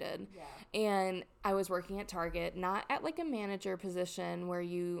graduated. Yeah. And I was working at Target, not at, like, a manager position where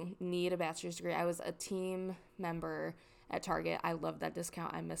you need a bachelor's degree. I was a team member at Target. I loved that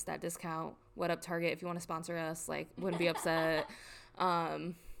discount. I missed that discount. What up, Target? If you want to sponsor us, like, wouldn't be upset.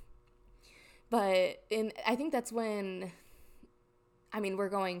 But I think that's when, I mean, we're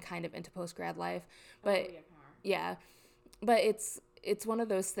going kind of into post-grad life, but but it's one of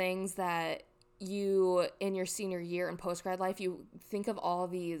those things that you, in your senior year and post-grad life, you think of all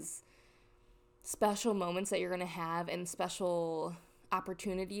these special moments that you're going to have and special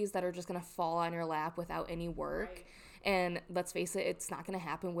opportunities that are just going to fall on your lap without any work. Right. And let's face it, it's not going to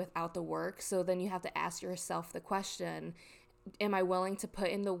happen without the work. So then you have to ask yourself the question, am I willing to put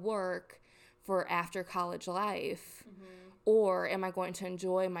in the work for after college life? Mm-hmm. Or am I going to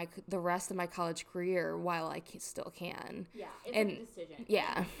enjoy the rest of my college career while I still can? Yeah, it's a decision.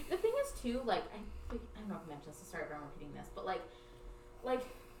 Yeah. And the thing is, too, like, I don't know if I mentioned this, so sorry if I'm repeating this, but, like,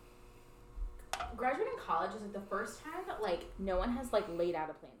 graduating college is, like, the first time that, like, no one has, like, laid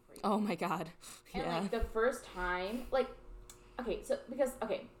out a plan for you. Oh, my God. And, like, the first time, like,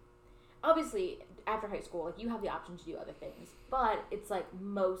 obviously, after high school, like, you have the option to do other things, but it's, like,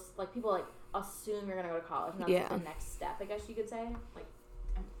 most, like, people, like, assume you're going to go to college, and that's like the next step, I guess you could say. Like,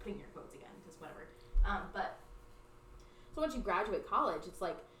 I'm putting your quotes again, just whatever. But, so once you graduate college, it's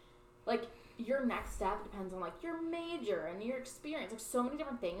like, your next step depends on, like, your major and your experience. Like, so many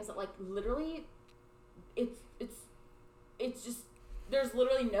different things that, like, literally, it's just, there's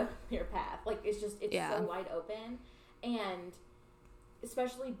literally no clear path. Like, it's so wide open. And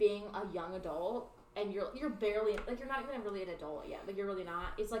especially being a young adult, and you're barely, like, you're not even really an adult yet. Like, you're really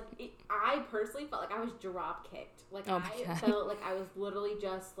not. It's like, I personally felt like I was drop kicked. Like, Oh my I God. felt like I was literally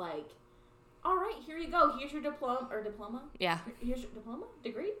just like, all right, here you go. Here's your diploma. Yeah. Here's your diploma?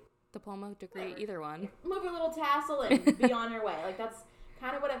 Degree? Diploma, degree, Whatever. either one. Move your little tassel and be on your way. Like, that's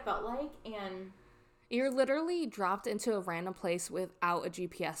kind of what it felt like. And You're literally dropped into a random place without a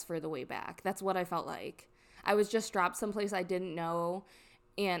GPS for the way back. That's what I felt like. I was just dropped someplace I didn't know,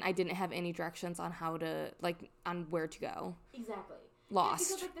 and I didn't have any directions on how to, like, on where to go. exactly. Lost.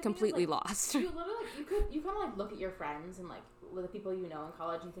 Yeah, because, like, the thing is, Completely like, lost. You literally, you kind of, like, look at your friends and, like, the people you know in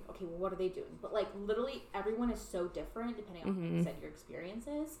college and think, okay, well, what are they doing? But, like, literally everyone is so different depending on, like you said, your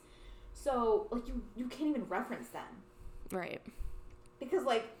experiences. So, like, you can't even reference them. Right. Because,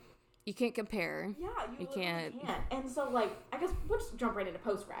 like, You can't compare, yeah, you literally can't. And so, like, I guess we'll just jump right into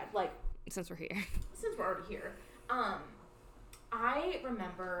post-grad. Like, since we're here. since we're already here, I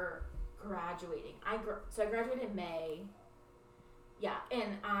remember graduating. So I graduated in May. Yeah,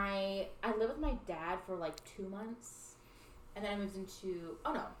 and I lived with my dad for like 2 months, and then I moved into,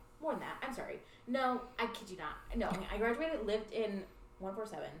 oh no, more than that. I'm sorry. No, I kid you not. No, I graduated, lived in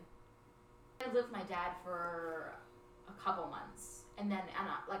 147. I lived with my dad for a couple months, and then in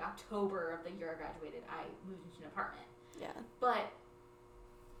like October of the year I graduated, I moved into an apartment. Yeah. But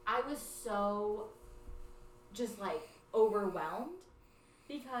I was so just like overwhelmed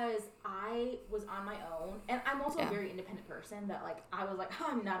because I was on my own, and I'm also a very independent person that like I was like, oh,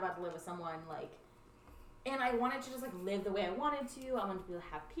 I'm not about to live with someone, like, and I wanted to just like live the way I wanted to. I wanted to be able to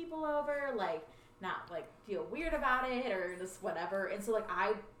have people over, like not like feel weird about it or just whatever. And so like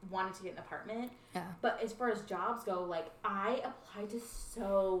I wanted to get an apartment. Yeah. But as far as jobs go, like I applied to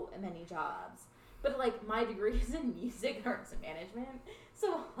so many jobs. But like my degree is in music and arts and management.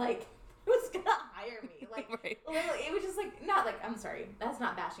 So like who's gonna hire me? Like Right. literally it was just like not like I'm sorry, that's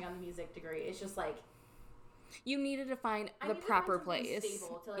not bashing on the music degree. It's just like You needed to find I the needed to proper find something place.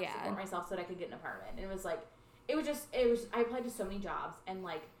 stable to like Yeah. support myself so that I could get an apartment. And it was I applied to so many jobs, and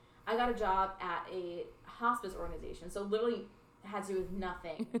like I got a job at a hospice organization. So literally had to do with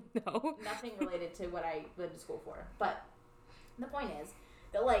nothing. No. Nothing related to what I went to school for. But the point is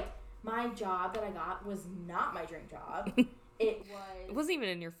that like my job that I got was not my dream job. It It wasn't even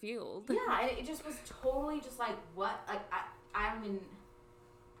in your field. yeah, and it just was totally just like what like I mean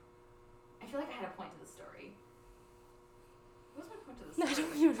I feel like I had a point to the story. What was my point to the I story?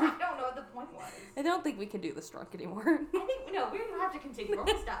 don't even know. I don't know what the point was. I don't think we can do this drunk anymore. I think no, we don't have to continue. We're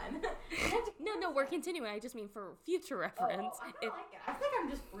almost done. No, we're continuing. I just mean for future reference. I feel like it. I feel like I'm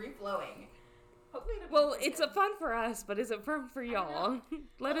just free flowing. Hopefully, it'll be Well, pretty it's good. a fun for us, but is it fun for y'all?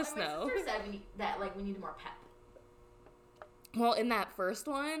 Let us My know. sister said that like we need more pep. Well, in that first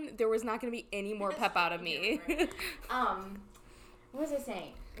one, there was not going to be any more pep out of me. What was I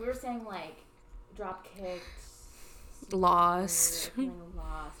saying? We were saying like drop kicked, Lost. feeling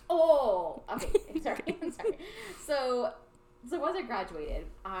lost. Oh, okay. I'm sorry. So once I graduated,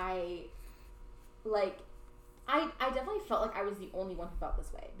 I definitely felt like I was the only one who felt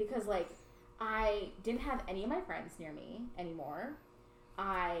this way because like I didn't have any of my friends near me anymore.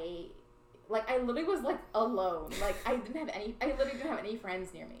 I literally was like alone. Like I literally didn't have any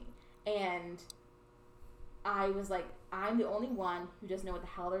friends near me. And I was like, I'm the only one who doesn't know what the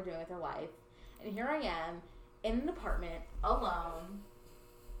hell they're doing with their life. And here I am in an apartment alone.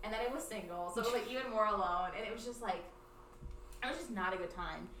 And then I was single, so it was like even more alone. And it was just like, it was just not a good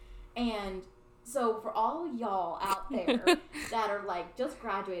time. And so for all y'all out there that are like just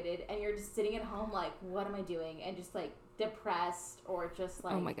graduated and you're just sitting at home like, what am I doing? And just like depressed or just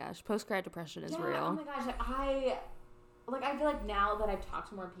like, Oh my gosh, post-grad depression is yeah, real. oh my gosh, I feel like now that I've talked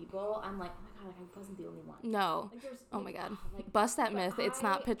to more people, I'm like, oh my god, like I wasn't the only one. No. Like, there's, Oh like, my god. like, Bust that but myth. It's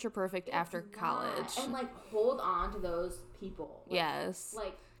not picture perfect it's after not. college. And like hold on to those people. Like, Yes.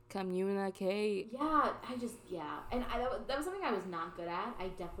 Like Communicate. yeah, and that was something I was not good at. I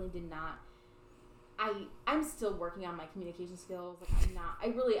definitely did not. I'm still working on my communication skills. Like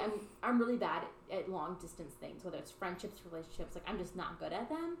I'm really bad at long distance things, whether it's friendships, relationships. Like I'm just not good at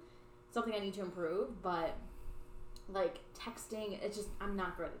them. Something I need to improve, but like texting, it's just I'm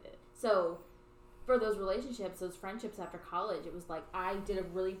not good at it. So for those relationships, those friendships after college, it was like I did a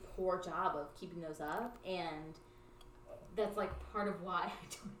really poor job of keeping those up, and that's like part of why I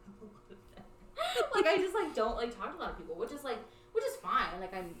don't have a lot of them. Like I just like don't like talk to a lot of people, which is fine.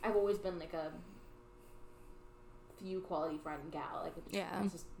 Like I've always been like a few quality friend gal. Like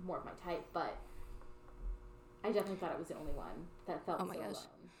it's just more of my type, but I definitely thought I was the only one that felt Oh my so gosh. alone.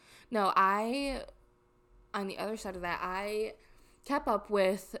 No, on the other side of that, I kept up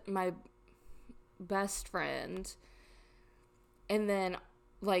with my best friend, and then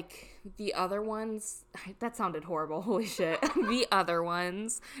like the other ones, that sounded horrible. Holy shit. The other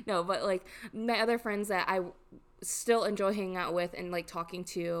ones. No, but like my other friends that I still enjoy hanging out with and like talking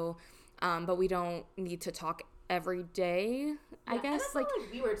to, but we don't need to talk every day, I guess. And that's like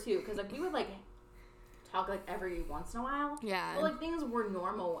we were too, because like we would like talk like every once in a while. Yeah. But like things were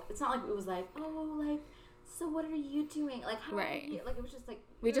normal. It's not like it was like, oh, like, so what are you doing? Like, how right. are you? Like, it was just like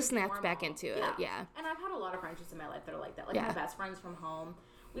we just snapped back into it. Yeah. And I've had a lot of friendships in my life that are like that. Like yeah. my best friends from home.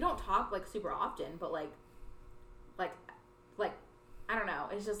 We don't talk like super often, but like I don't know.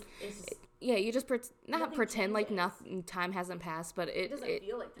 It's just yeah. You just not pretend changes. like nothing. Time hasn't passed, but it doesn't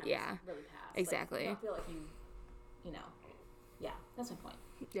feel like time has really passed. Exactly. Like, you don't feel like you know. Yeah, that's my point.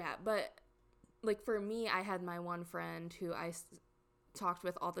 Yeah, but like for me, I had my one friend who I talked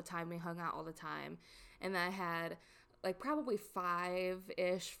with all the time. We hung out all the time, and then I had like probably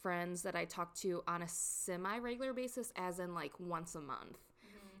 5-ish friends that I talked to on a semi-regular basis, as in like once a month.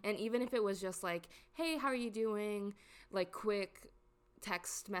 And even if it was just like, hey, how are you doing? Like quick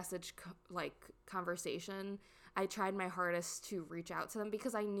text message, like conversation, I tried my hardest to reach out to them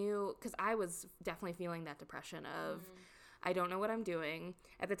because I knew, because I was definitely feeling that depression of, I don't know what I'm doing.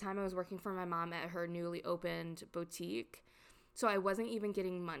 At the time I was working for my mom at her newly opened boutique. So I wasn't even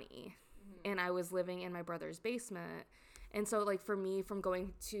getting money. And I was living in my brother's basement. And so like for me, from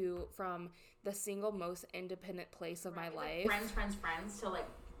the single most independent place of my life. Friends to like,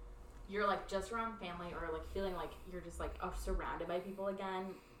 you're like just around family or like feeling like you're just like surrounded by people again.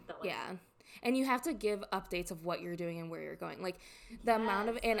 That, like, yeah. And you have to give updates of what you're doing and where you're going. Like the amount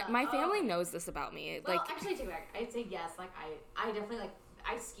of, and my family knows this about me. Well, like actually take it back. I'd say yes. Like I definitely like,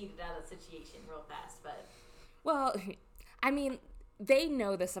 I skeeted out of the situation real fast, but. Well, I mean, they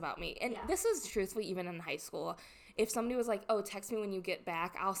know this about me. And this is truthfully even in high school. If somebody was like, oh, text me when you get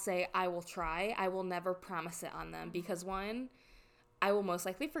back, I'll say I will try. I will never promise it on them because one, I will most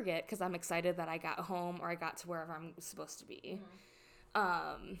likely forget because I'm excited that I got home or I got to wherever I'm supposed to be.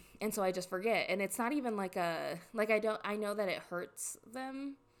 And so I just forget. And it's not even like I know that it hurts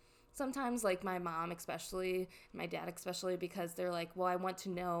them sometimes, like my mom especially, my dad especially, because they're like, well, I want to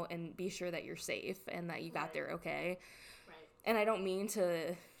know and be sure that you're safe and that you got there okay. Right. And I don't mean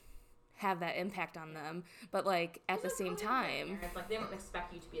to have that impact on them, but like at the same time, it's like they don't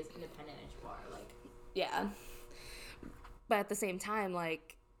expect you to be as independent as you are. Like, yeah. But at the same time,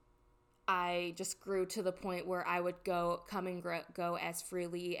 like, I just grew to the point where I would come and go as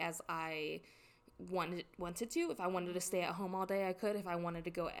freely as I wanted to. If I wanted to stay at home all day, I could. If I wanted to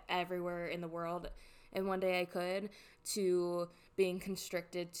go everywhere in the world in one day, I could. To being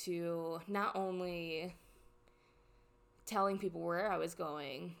constricted to not only telling people where I was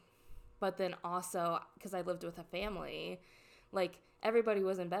going, but then also, because I lived with a family, like, everybody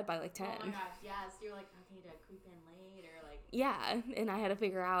was in bed by, like, 10. Oh, my gosh, yes. You're like, okay, to creep in late, or, like... Yeah, and I had to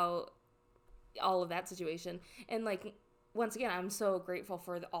figure out all of that situation. And, like, once again, I'm so grateful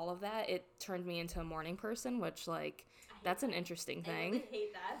for all of that. It turned me into a morning person, which, like, that's an interesting thing. I really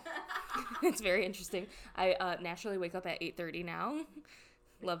hate that. It's very interesting. I naturally wake up at 8:30 now.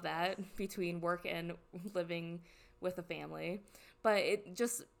 Love that, between work and living with a family. But it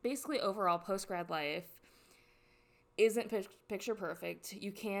just, basically, overall, post-grad life isn't picture perfect.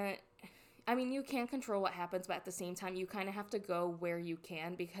 You can't control what happens, but at the same time, you kind of have to go where you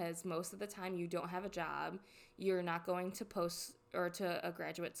can, because most of the time you don't have a job. You're not going to post or to a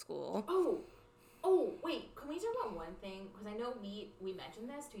graduate school. Oh, wait, can we talk about one thing? Because I know we mentioned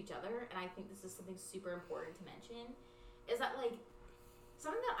this to each other, and I think this is something super important to mention, is that, like,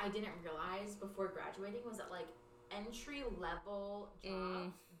 something that I didn't realize before graduating was that, like, entry-level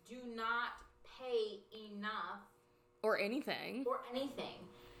jobs do not pay enough. Or anything.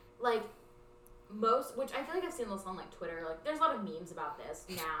 Like, which I feel like I've seen this on, like, Twitter. Like, there's a lot of memes about this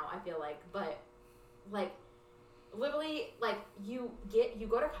now, I feel like. But, like, literally, like, you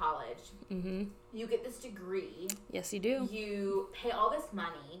go to college. Mm-hmm. You get this degree. Yes, you do. You pay all this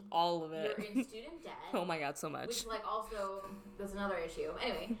money. All of it. You're in student debt. Oh, my God, so much. Which, like, also, that's another issue.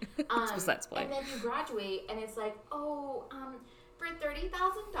 Anyway. It's besides the point. And then you graduate, and it's like, for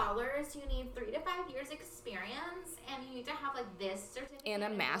 $30,000, you need 3 to 5 years experience, and you need to have, like, this certificate. And a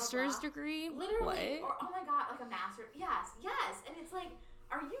master's degree? Literally. What? Or, oh my God, like a master. Yes. And it's like,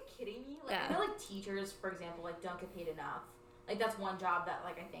 are you kidding me? Like, yeah. I know, like, teachers, for example, like, don't get paid enough. Like, that's one job that,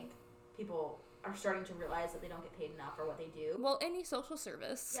 like, I think people are starting to realize that they don't get paid enough for what they do. Well, any social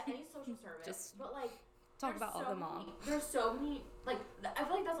service. Yeah, any social service. But, like, talk about all them all. There's so many, like, I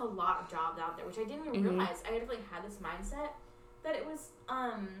feel like that's a lot of jobs out there, which I didn't even realize. I definitely had this mindset that it was,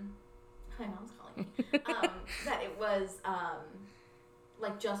 my mom's calling me, that it was,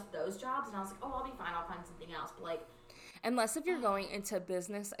 like, just those jobs, and I was like, oh, I'll be fine, I'll find something else, but, like, Unless if you're going into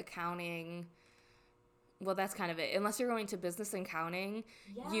business accounting, well, that's kind of it. Unless you're going to business accounting,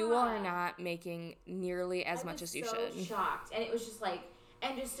 you are not making nearly as much as you should. I was so shocked. And it was just like,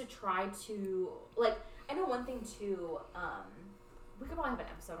 and just to try to, like, I know one thing too, we could probably have an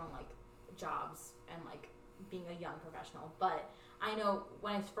episode on, like, jobs and, like, being a young professional, but I know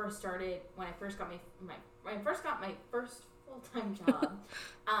when I first got my first full-time job,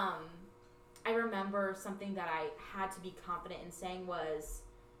 I remember something that I had to be confident in saying was,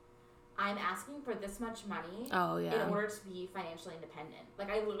 I'm asking for this much money in order to be financially independent.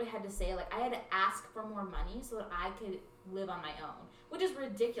 Like, I literally had to say, like, I had to ask for more money so that I could live on my own, which is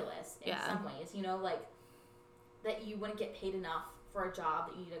ridiculous in some ways, you know, like, that you wouldn't get paid enough for a job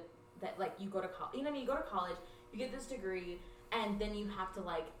that you need to, that, like, you go to college, you know what I mean, you go to college, you get this degree, and then you have to,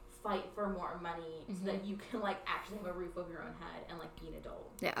 like, fight for more money so that you can, like, actually have a roof over your own head and, like, be an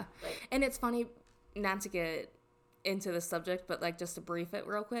adult. Yeah. Like, and it's funny, not to get into the subject, but, like, just to brief it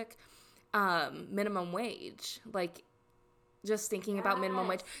real quick, minimum wage, like, just thinking about minimum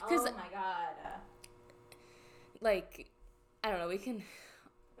wage. Oh, my God. Like, I don't know, we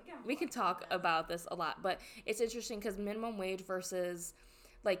can talk about this a lot, but it's interesting because minimum wage versus,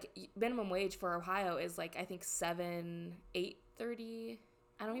 like, minimum wage for Ohio is, like, I think $8.30.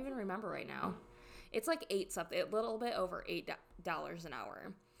 I don't even remember right now. It's like $8 something, a little bit over $8 an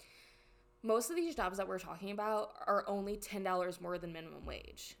hour. Most of these jobs that we're talking about are only $10 more than minimum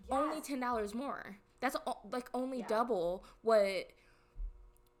wage. Yes. Only $10 more. That's like only double what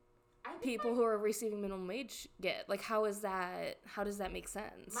people who are receiving minimum wage get. Like, how does that make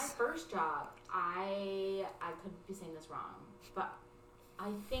sense? My first job, I could be saying this wrong, but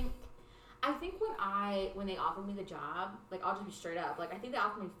I think when they offered me the job, like, I'll just be straight up, like, I think they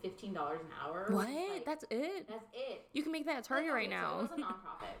offered me $15 an hour. What? Like, that's it? That's it. You can make that at Target right now. So it was a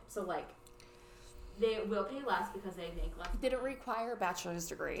nonprofit. So, like, they will pay less because they make less. Did it require a bachelor's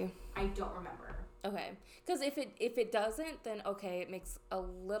degree? I don't remember. Okay. Because if it doesn't, then okay, it makes a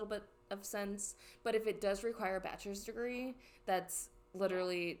little bit of sense. But if it does require a bachelor's degree, that's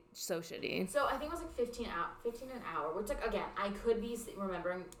literally so shitty. So I think it was like 15 an hour, which, like, again, I could be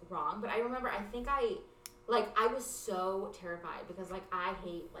remembering wrong, but I remember, I think I was so terrified because, like, I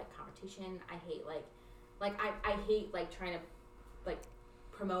hate, like, competition. I hate, I hate, like, trying to, like,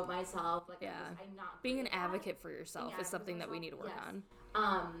 promote myself. Like, I'm not being an advocate for yourself is something that we need to work on.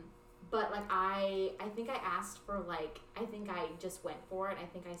 But, like, I think I asked for, like, I think I just went for it. I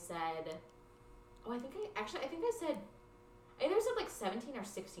think I said, I think I said like $17 or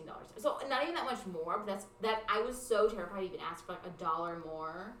 $16. So not even that much more, but I was so terrified to even ask for, like, $1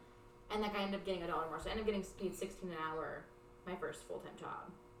 more. And, like, I ended up getting $1 more. So I ended up getting paid $16 an hour my first full-time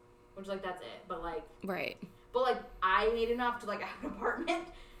job. Which, like, that's it. But, like... Right. But, like, I made enough to, like, have an apartment.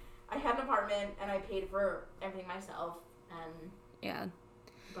 I had an apartment, and I paid for everything myself. And... Yeah.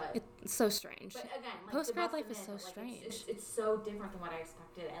 But... It's so strange. But, again, like, post-grad life is so strange. It's so different than what I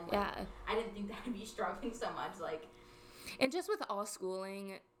expected. And, like, I didn't think that I'd be struggling so much, like... And just with all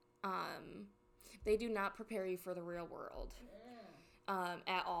schooling, they do not prepare you for the real world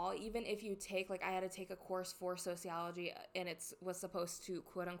at all. Even if you take, like, I had to take a course for sociology, and it was supposed to,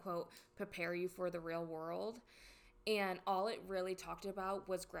 quote-unquote, prepare you for the real world. And all it really talked about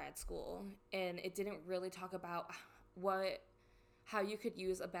was grad school. And it didn't really talk about how you could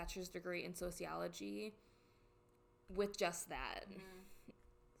use a bachelor's degree in sociology with just that. Mm-hmm.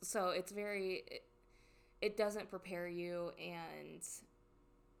 So it's it doesn't prepare you, and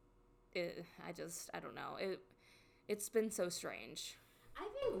I don't know. It's been so strange. I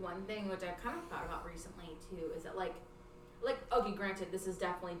think one thing which I've kind of thought about recently too is that like okay, granted this is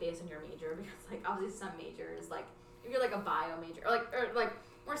definitely based on your major because like obviously some majors, like if you're like a bio major or like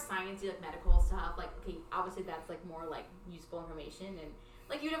more sciencey, like medical stuff, like okay, obviously that's like more like useful information, and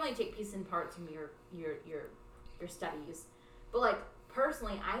like you definitely take pieces and parts from your studies, but like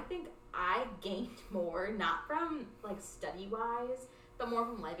personally I think I gained more, not from, like, study-wise, but more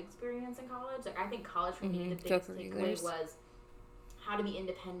from life experience in college. Like, I think college for me, the biggest takeaway was how to be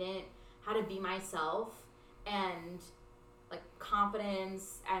independent, how to be myself, and, like,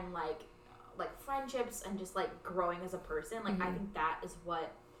 confidence, and, like friendships, and just, like, growing as a person. Like, I think that is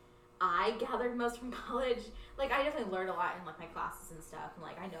what I gathered most from college. Like, I definitely learned a lot in, like, my classes and stuff, and,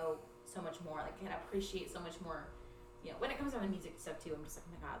 like, I know so much more, like, and appreciate so much more. You know, when it comes down to music stuff too, I'm just like,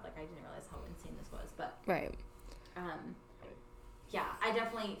 oh my god, like I didn't realize how insane this was. But right, yeah, I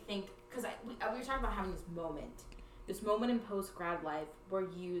definitely think because we were talking about having this moment in post grad life where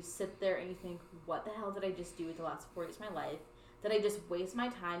you sit there and you think, what the hell did I just do with the last 4 years of my life? Did I just waste my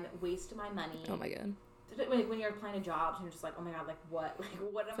time, waste my money? Oh my god. like when you're applying to jobs and you're just like, oh my god, like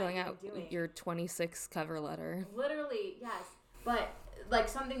what am Filling I out even doing? your 26 cover letter. Literally, yes. But like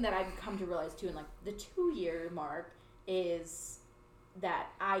something that I've come to realize too in like the 2-year mark is that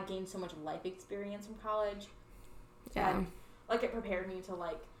I gained so much life experience from college. Yeah. And like it prepared me to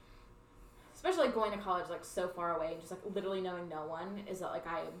like, especially like going to college like so far away and just like literally knowing no one, is that like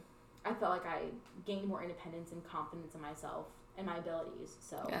I felt like I gained more independence and confidence in myself and my abilities.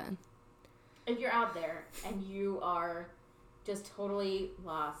 So Yeah. if you're out there and you are just totally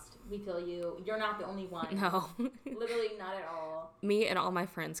lost, we feel you. You're not the only one. No. Literally not at all. Me and all my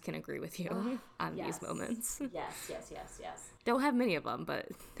friends can agree with you on Yes. these moments. Yes. Don't have many of them, but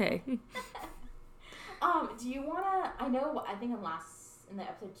hey. Do you wanna? I know. I think in the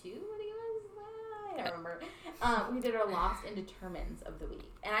episode 2, I think it was. I don't remember. We did our lost and determines of the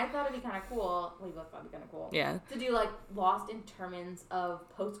week, and I thought it'd be kind of cool. We both thought it'd be kind of cool. Yeah. To do like lost and determines of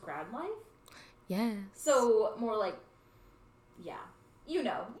post grad life. Yes. So more like, yeah, you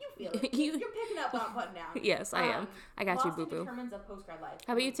feel it. You- You're picking up what I'm putting down. Yes, I am. I got you, Lost boo and boo. determines of post grad life.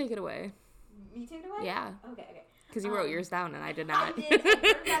 How about you take it away? Me take it away? Yeah. Okay. Because you wrote yours down and I did I not. did. I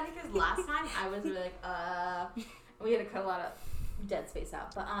wrote that because last time I was really like, we had to cut a lot of dead space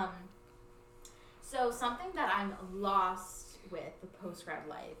out. But so something that I'm lost with the post grad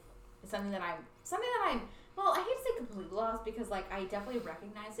life is something that I'm. Well, I hate to say completely lost because like I definitely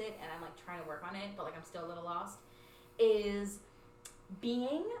recognize it and I'm like trying to work on it, but like I'm still a little lost. Is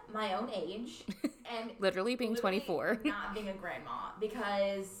being my own age and Literally being 24. not being a grandma,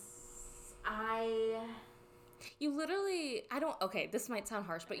 because You literally, okay, this might sound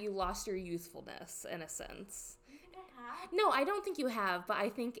harsh, but you lost your youthfulness in a sense. You think I have? No, I don't think you have, but I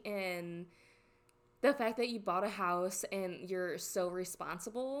think in the fact that you bought a house and you're so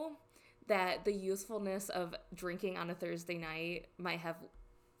responsible that the youthfulness of drinking on a Thursday night might have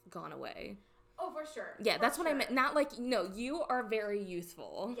gone away. Oh, for sure. Yeah, For that's what I sure. meant. Not like, no, you are very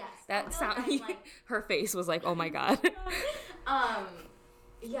youthful. Yes. That I feel like sound. I'm, like- Her face was like, oh my god.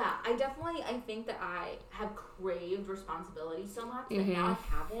 Yeah, I think that I have craved responsibility so much that now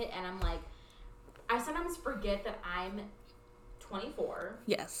I have it, and I'm like, I sometimes forget that I'm 24,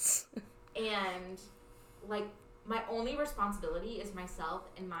 Yes. and like my only responsibility is myself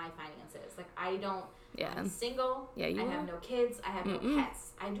and my finances. Like Yeah. I'm single. Yeah, you I are. have no kids. I have no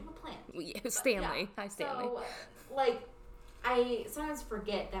pets. I do a plan. Stanley. Yeah. Hi, Stanley. So, like, I sometimes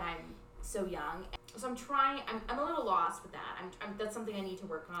forget that I'm so young. So I'm trying. I'm a little lost with that. That's something I need to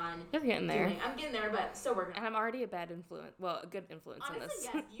work on. You're getting there. doing. I'm getting there, but still working on And I'm already a bad influence. Well, a good influence in Honestly, this.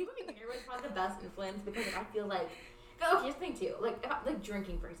 yes. You moving here was probably the best influence because I feel like. Okay, here's the thing too. Like, if like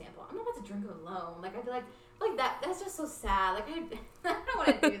drinking, for example. I'm not about to drink alone. Like, I feel like that's just so sad. Like, I don't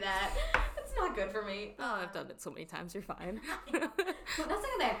want to do that. It's not good for me. Oh, I've done it so many times. You're fine. Well, that's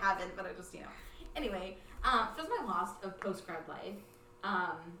something that I haven't, but I just, Anyway, so it's my loss of post-grad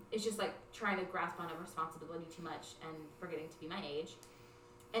life. It's just like trying to grasp on a responsibility too much and forgetting to be my age.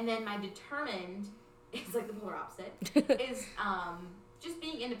 And then my determined is like the polar opposite. is just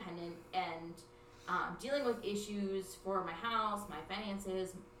being independent and dealing with issues for my house, my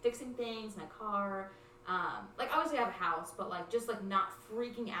finances, fixing things, my car. Like obviously I have a house, but like just like not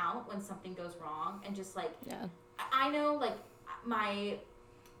freaking out when something goes wrong, and just like Yeah. I know like my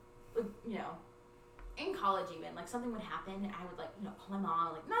in college even like something would happen and I would like call my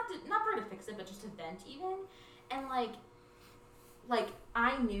mom, like not for her to fix it but just to vent even, and like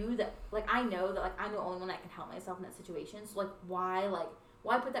I know that like I'm the only one that can help myself in that situation, so like why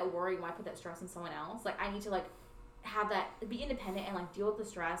put that worry, why put that stress on someone else? Like I need to like have that, be independent and like deal with the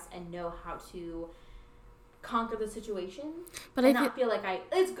stress and know how to conquer the situation, But and I not feel like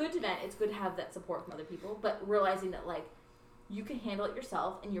it's good to vent, it's good to have that support from other people, but realizing that like you can handle it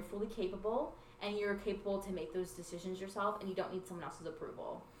yourself and you're fully capable and you're capable to make those decisions yourself and you don't need someone else's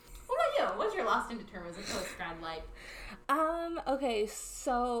approval. What about you? What's your lost and determined as a post-grad like? Okay,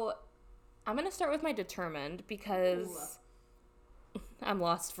 so I'm gonna start with my determined because I'm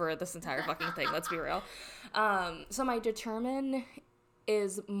lost for this entire fucking thing, let's be real. So my determined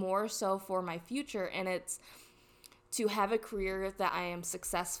is more so for my future, and it's to have a career that I am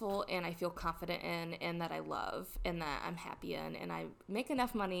successful and I feel confident in and that I love and that I'm happy in and I make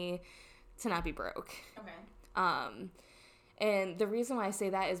enough money to not be broke. Okay. And the reason why I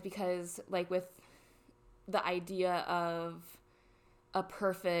say that is because, like, with the idea of a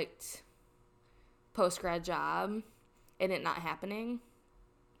perfect post-grad job and it not happening,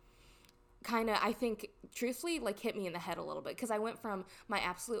 kind of, I think, truthfully, like, hit me in the head a little bit. Because I went from my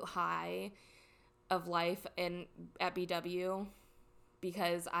absolute high of life at BW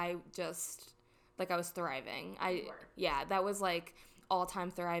because I just, like, I was thriving. You were. Yeah, that was, like, all-time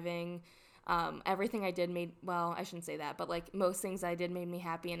thriving. Everything I did well, I shouldn't say that, but like most things I did made me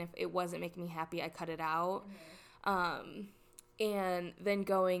happy, and if it wasn't making me happy, I cut it out. And then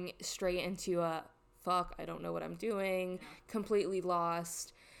going straight into I don't know what I'm doing, completely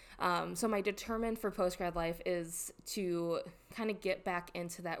lost. So my determined for post-grad life is to kind of get back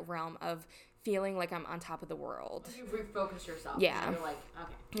into that realm of feeling like I'm on top of the world. You refocus yourself. Yeah. You're like,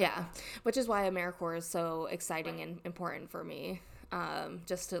 okay. Yeah, which is why AmeriCorps is so exciting and important for me,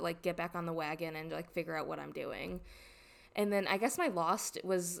 just to like get back on the wagon and like figure out what I'm doing. And then I guess my lost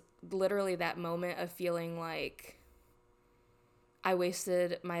was literally that moment of feeling like I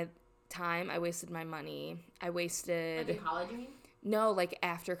wasted my time, I wasted my money, I wasted... Like in college, you mean? No, like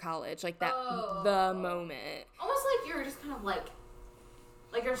after college, like that, the moment. Almost like you're just kind of like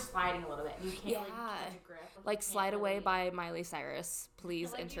you're sliding a little bit. You can't like catch a grip. Like Slide Away by Miley Cyrus.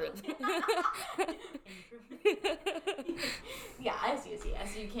 Please enter. Yeah, I see.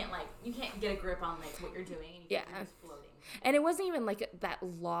 So you can't get a grip on like what you're doing. And you're just floating. And it wasn't even like that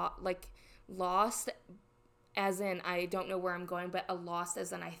lost as in I don't know where I'm going, but a lost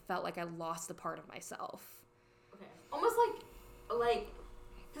as in I felt like I lost a part of myself. Okay. Almost like,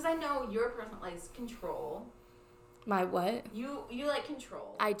 because I know your person likes control. My what? You like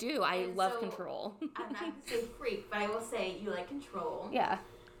control. I do. I love control. I'm not going to say freak, but I will say you like control. Yeah.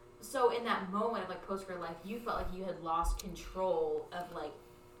 So in that moment of like post-grad life, you felt like you had lost control of like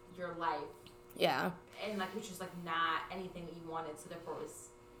your life. Yeah. And like it was just like not anything that you wanted, so therefore it was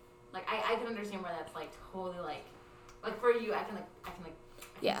like I can understand why that's like totally like for you. I can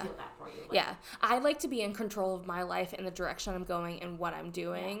feel that for you. Like, yeah. I like to be in control of my life and the direction I'm going and what I'm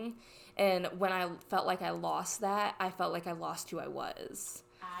doing. Yeah. And when I felt like I lost that, I felt like I lost who I was.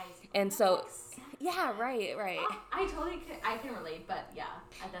 And so, yeah, right. I can relate, but yeah,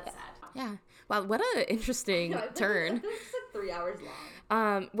 that's sad. Yeah. Wow, what an interesting turn. This is like 3 hours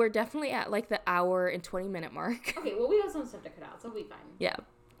long. We're definitely at like the hour and 20-minute mark. Okay, well, we have some stuff to cut out, so we'll be fine. Yeah.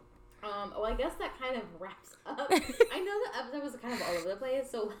 Well, I guess that kind of wraps up. I know the episode was kind of all over the place,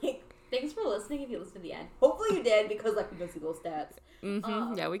 so like, thanks for listening if you listened to the end. Hopefully you did, because like we can see those stats.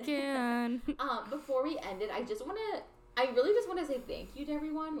 Yeah, we can. Before we end it, I really just want to say thank you to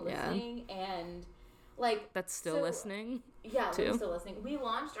everyone listening and like that's still listening. Yeah, too. Still listening. We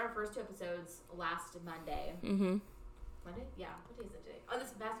launched our first 2 episodes last Monday. Mm-hmm. Monday? Yeah. What day is it today? Oh, this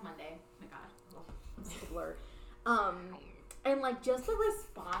is past Monday. Oh my god. It's a blur. And like just the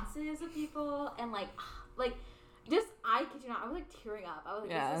responses of people and like just I kid you not, I was like tearing up. I was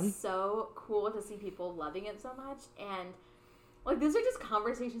like, this is so cool to see people loving it so much, and like these are just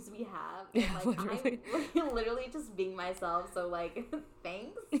conversations we have. And, like literally. I'm literally just being myself. So like,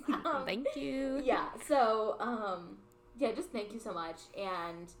 thanks. Thank you. Yeah. So yeah, just thank you so much.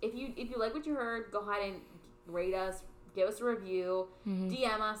 And if you like what you heard, go ahead and rate us, give us a review,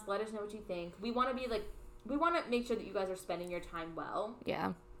 DM us, let us know what you think. We want to make sure that you guys are spending your time well.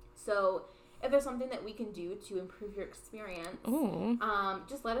 Yeah. So if there's something that we can do to improve your experience,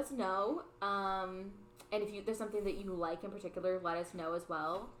 just let us know. And if there's something that you like in particular, let us know as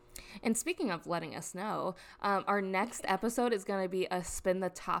well. And speaking of letting us know, our next episode is going to be a Spin the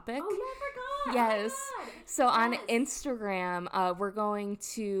Topic. Oh, yeah, I forgot. Yes. So on Instagram, we're going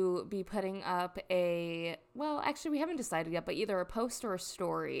to be putting up actually we haven't decided yet, but either a post or a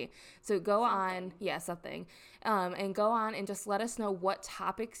story. So go on, something. And go on and just let us know what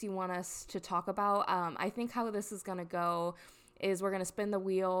topics you want us to talk about. I think how this is going to go is we're going to spin the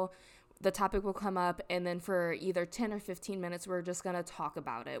wheel. The topic will come up, and then for either 10 or 15 minutes, we're just going to talk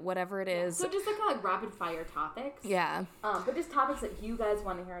about it, whatever it is. So just like rapid fire topics. Yeah. But just topics that you guys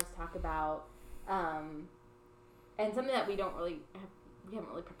want to hear us talk about, and something that we haven't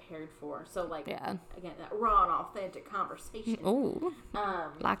really prepared for. So like, again, that raw and authentic conversation. Ooh.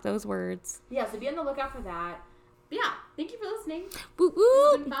 Like those words. Yeah. So be on the lookout for that. But yeah, thank you for listening. Woo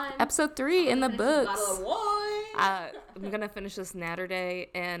woo! Episode 3 in the books. Bottle of wine. I'm gonna finish this Natter Day,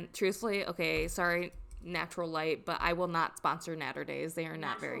 and truthfully, sorry, Natural Light, but I will not sponsor Natter Days. They are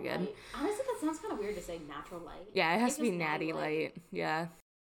not very good. Honestly, that sounds kind of weird to say Natural Light. Yeah, it has to be Natty Light. Yeah.